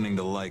I'm beginning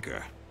to like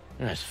her.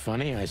 That's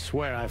funny. I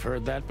swear I've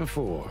heard that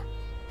before.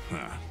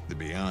 To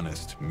be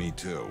honest, me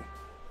too.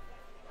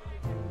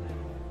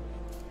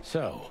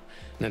 So,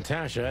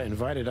 Natasha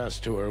invited us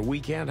to her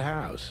weekend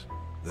house.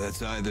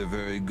 That's either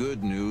very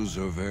good news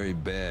or very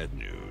bad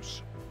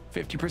news.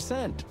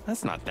 50%.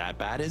 That's not that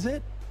bad, is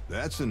it?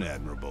 That's an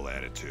admirable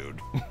attitude.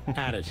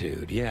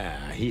 Attitude,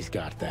 yeah, he's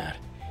got that.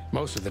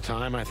 Most of the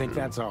time, I think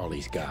that's all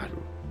he's got.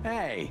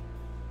 Hey,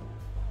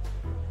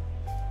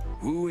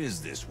 Who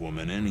is this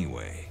woman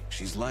anyway?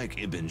 She's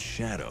like Ibn's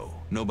shadow.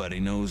 Nobody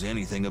knows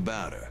anything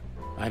about her.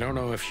 I don't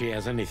know if she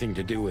has anything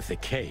to do with the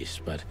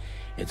case, but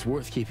it's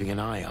worth keeping an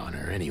eye on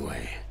her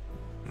anyway.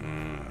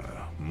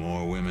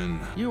 More women.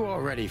 You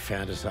already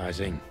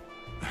fantasizing.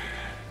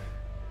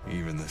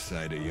 Even the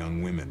sight of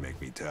young women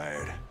make me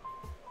tired.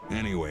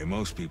 Anyway,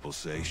 most people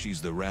say she's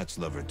the rat's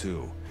lover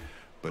too.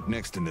 But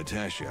next to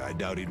Natasha, I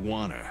doubt he'd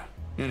want her.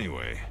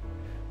 Anyway,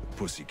 the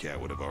pussycat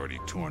would have already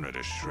torn her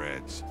to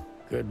shreds.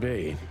 Could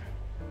be.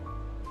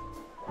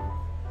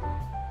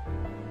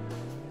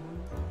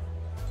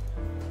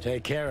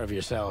 Take care of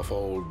yourself,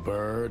 old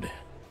bird.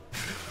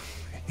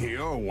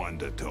 You're one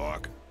to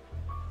talk.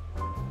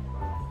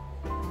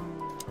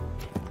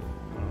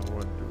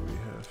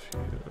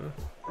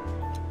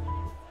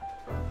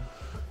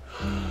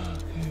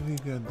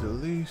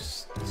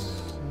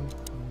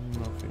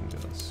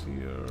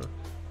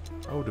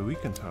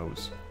 weekend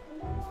house.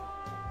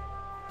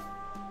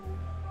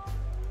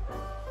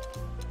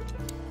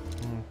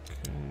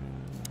 Okay.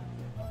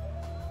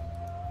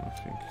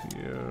 Nothing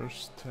here.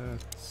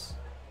 Stats.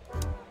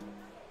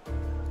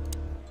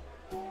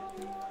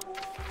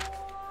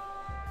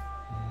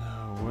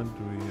 Now, what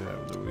do we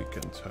have? The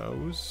weekend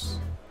house.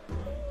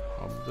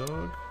 Hot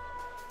dog.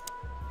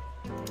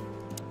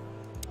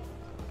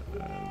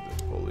 And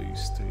the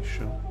police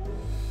station.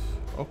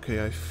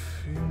 Okay, I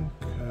think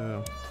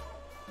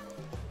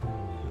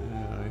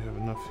I have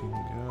nothing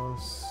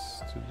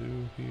else to do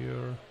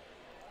here.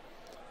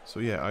 So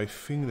yeah, I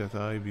think that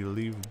I will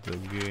leave the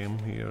game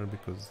here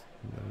because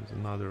there's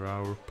another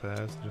hour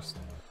past. Just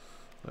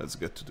let's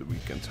get to the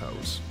weekend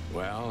house.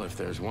 Well, if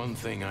there's one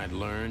thing I'd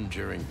learned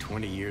during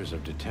 20 years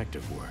of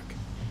detective work,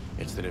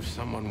 it's that if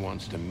someone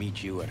wants to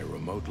meet you at a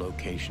remote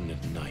location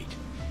at night,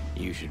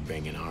 you should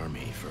bring an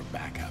army for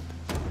backup.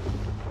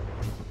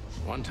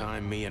 One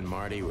time, me and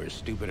Marty were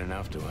stupid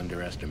enough to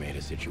underestimate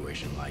a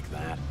situation like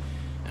that,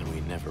 and we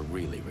never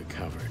really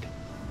recovered.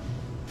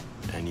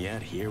 And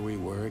yet, here we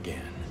were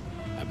again,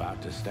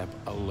 about to step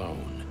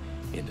alone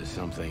into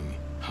something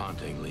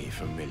hauntingly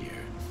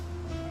familiar.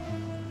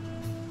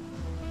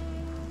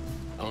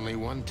 Only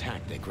one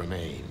tactic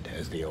remained,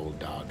 as the old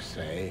dogs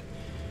say.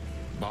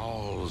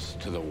 Balls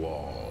to the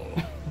wall.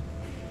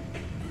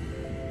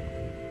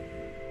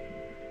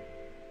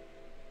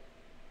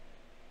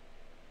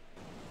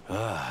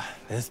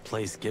 This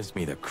place gives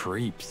me the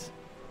creeps.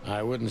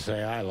 I wouldn't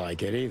say I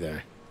like it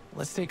either.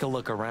 Let's take a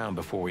look around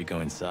before we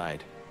go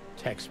inside.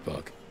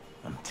 Textbook.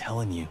 I'm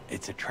telling you,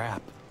 it's a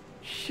trap.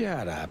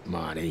 Shut up,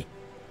 Marty.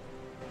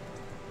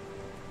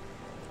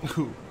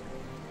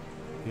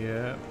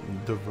 Yeah,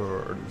 the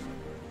world.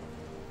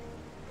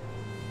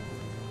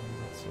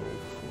 That's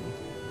awful.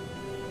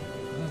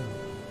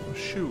 Oh, a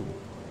shoe.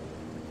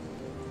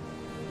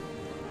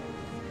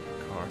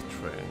 Car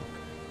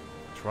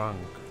trunk.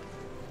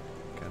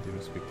 Can't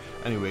even speak.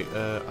 Anyway,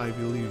 I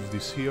will leave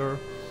this here.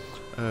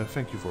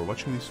 Thank you for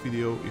watching this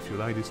video. If you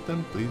like this,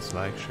 then please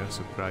like, share,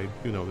 subscribe.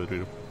 You know the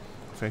drill.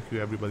 Thank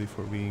you everybody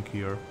for being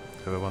here.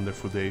 Have a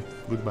wonderful day.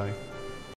 Goodbye.